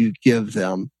would you give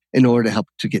them in order to help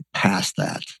to get past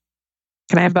that?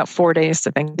 Can I have about 4 days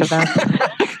to think of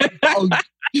that? Oh,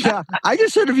 yeah. I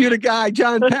just interviewed a guy,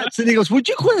 John Petson. He goes, would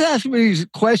you quit asking me these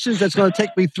questions that's going to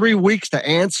take me 3 weeks to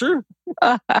answer?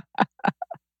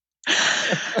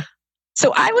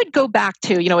 So I would go back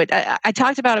to, I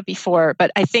talked about it before,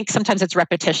 but I think sometimes it's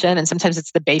repetition and sometimes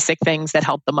it's the basic things that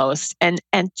help the most. And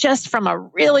just from a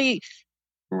really,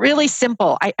 really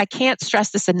simple, I can't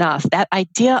stress this enough, that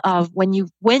idea of when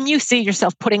you see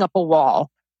yourself putting up a wall,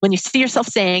 when you see yourself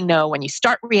saying no, when you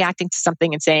start reacting to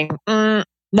something and saying,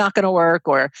 not going to work,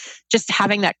 or just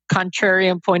having that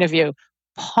contrarian point of view,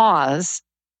 pause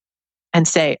and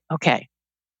say, okay,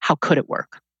 how could it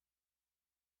work?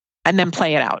 And then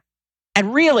play it out.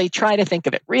 And really try to think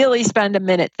of it. Really spend a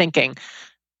minute thinking,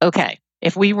 okay,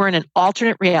 if we were in an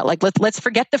alternate reality, like let's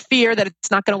forget the fear that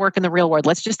it's not going to work in the real world.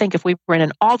 Let's just think if we were in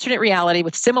an alternate reality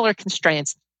with similar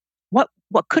constraints, what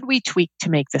could we tweak to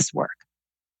make this work?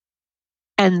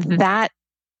 And that,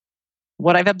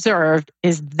 what I've observed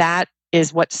is that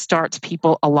is what starts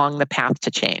people along the path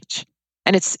to change.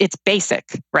 And it's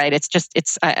basic, right?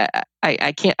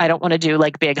 I don't want to do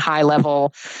like big high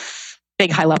level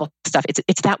stuff.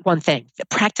 It's that one thing.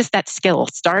 Practice that skill.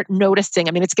 Start noticing.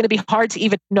 I mean, it's going to be hard to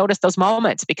even notice those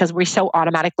moments because we so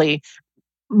automatically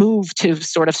move to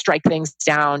sort of strike things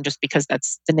down just because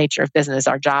that's the nature of business.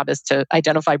 Our job is to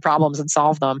identify problems and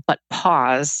solve them. But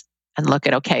pause and look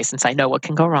at, okay, since I know what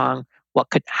can go wrong,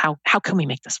 how can we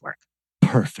make this work?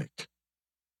 Perfect.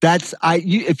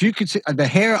 If you could see, the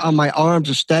hair on my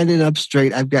arms are standing up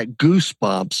straight. I've got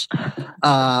goosebumps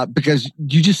because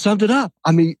you just summed it up.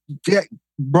 I mean,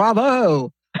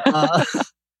 bravo!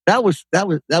 That was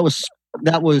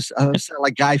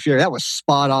like Guy Fieri. That was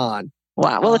spot on.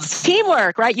 Wow. Well, it's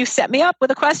teamwork, right? You set me up with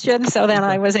a question, so then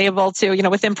I was able to.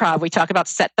 With improv, we talk about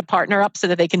set the partner up so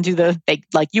that they can do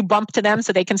you bump to them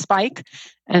so they can spike,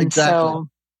 and exactly. So.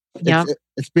 Yeah,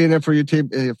 it's being there for your team,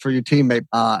 for your teammate,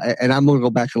 and I'm going to go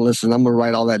back and listen. I'm going to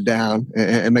write all that down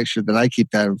and make sure that I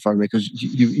keep that in front of me because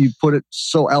you put it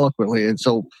so eloquently and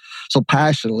so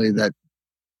passionately that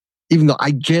even though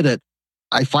I get it,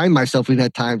 I find myself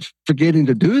at times forgetting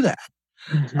to do that,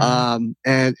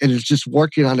 and it's just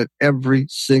working on it every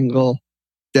single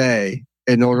day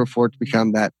in order for it to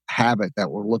become that habit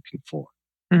that we're looking for.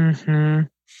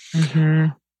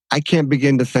 I can't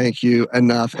begin to thank you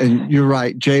enough. And you're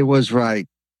right. Jay was right.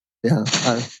 Yeah.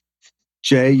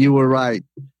 Jay, you were right.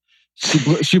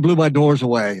 She blew my doors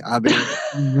away. I mean,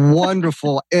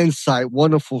 wonderful insight,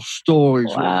 wonderful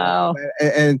stories. Wow.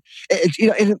 And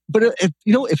it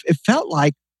felt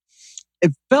like a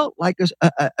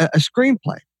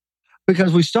screenplay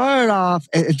because we started off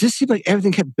and it just seemed like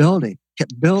everything kept building. And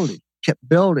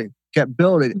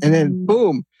then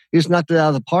boom, you just knocked it out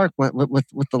of the park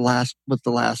with the last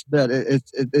bit.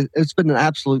 It's been an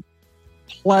absolute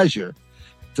pleasure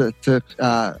to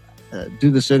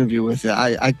do this interview with you.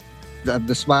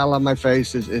 The smile on my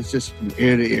face is just from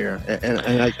ear to ear, and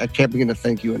I can't begin to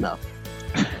thank you enough.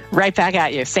 Right back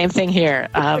at you. Same thing here.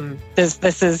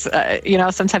 This is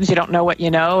sometimes you don't know what you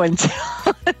know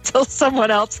until someone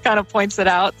else kind of points it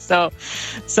out. So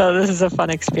this is a fun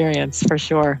experience for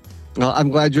sure. Well, I'm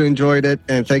glad you enjoyed it,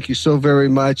 and thank you so very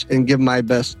much, and give my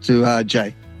best to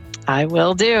Jay. I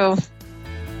will do.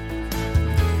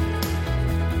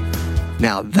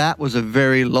 Now, that was a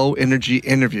very low-energy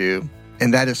interview,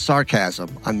 and that is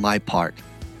sarcasm on my part.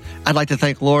 I'd like to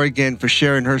thank Lori again for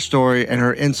sharing her story and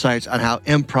her insights on how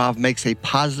improv makes a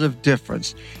positive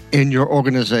difference in your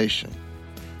organization.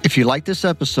 If you like this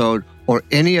episode or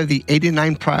any of the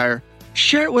 89 prior,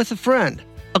 share it with a friend,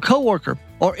 a coworker,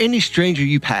 or any stranger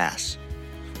you pass.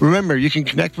 Remember, you can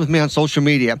connect with me on social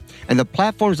media, and the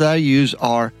platforms that I use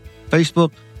are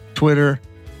Facebook, Twitter,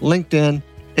 LinkedIn,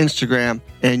 Instagram,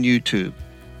 and YouTube.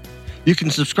 You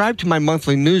can subscribe to my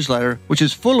monthly newsletter, which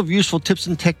is full of useful tips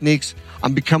and techniques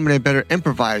on becoming a better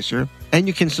improviser, and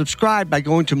you can subscribe by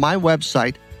going to my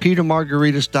website,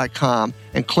 petermargaritis.com,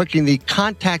 and clicking the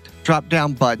Contact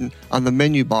drop-down button on the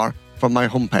menu bar from my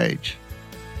homepage.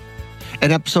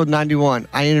 In episode 91,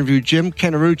 I interviewed Jim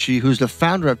Canarucci, who's the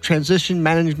founder of Transition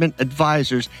Management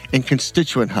Advisors and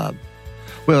Constituent Hub.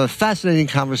 We have a fascinating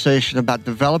conversation about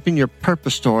developing your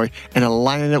purpose story and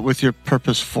aligning it with your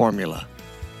purpose formula.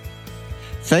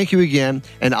 Thank you again,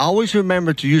 and always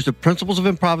remember to use the principles of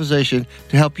improvisation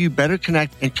to help you better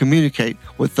connect and communicate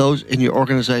with those in your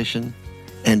organization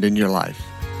and in your life.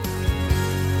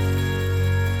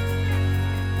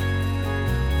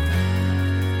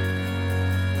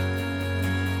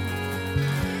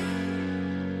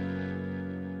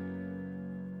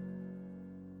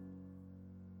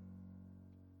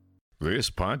 This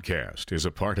podcast is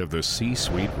a part of the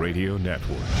C-Suite Radio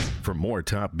Network. For more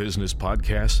top business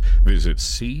podcasts, visit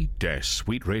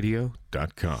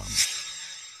c-suiteradio.com.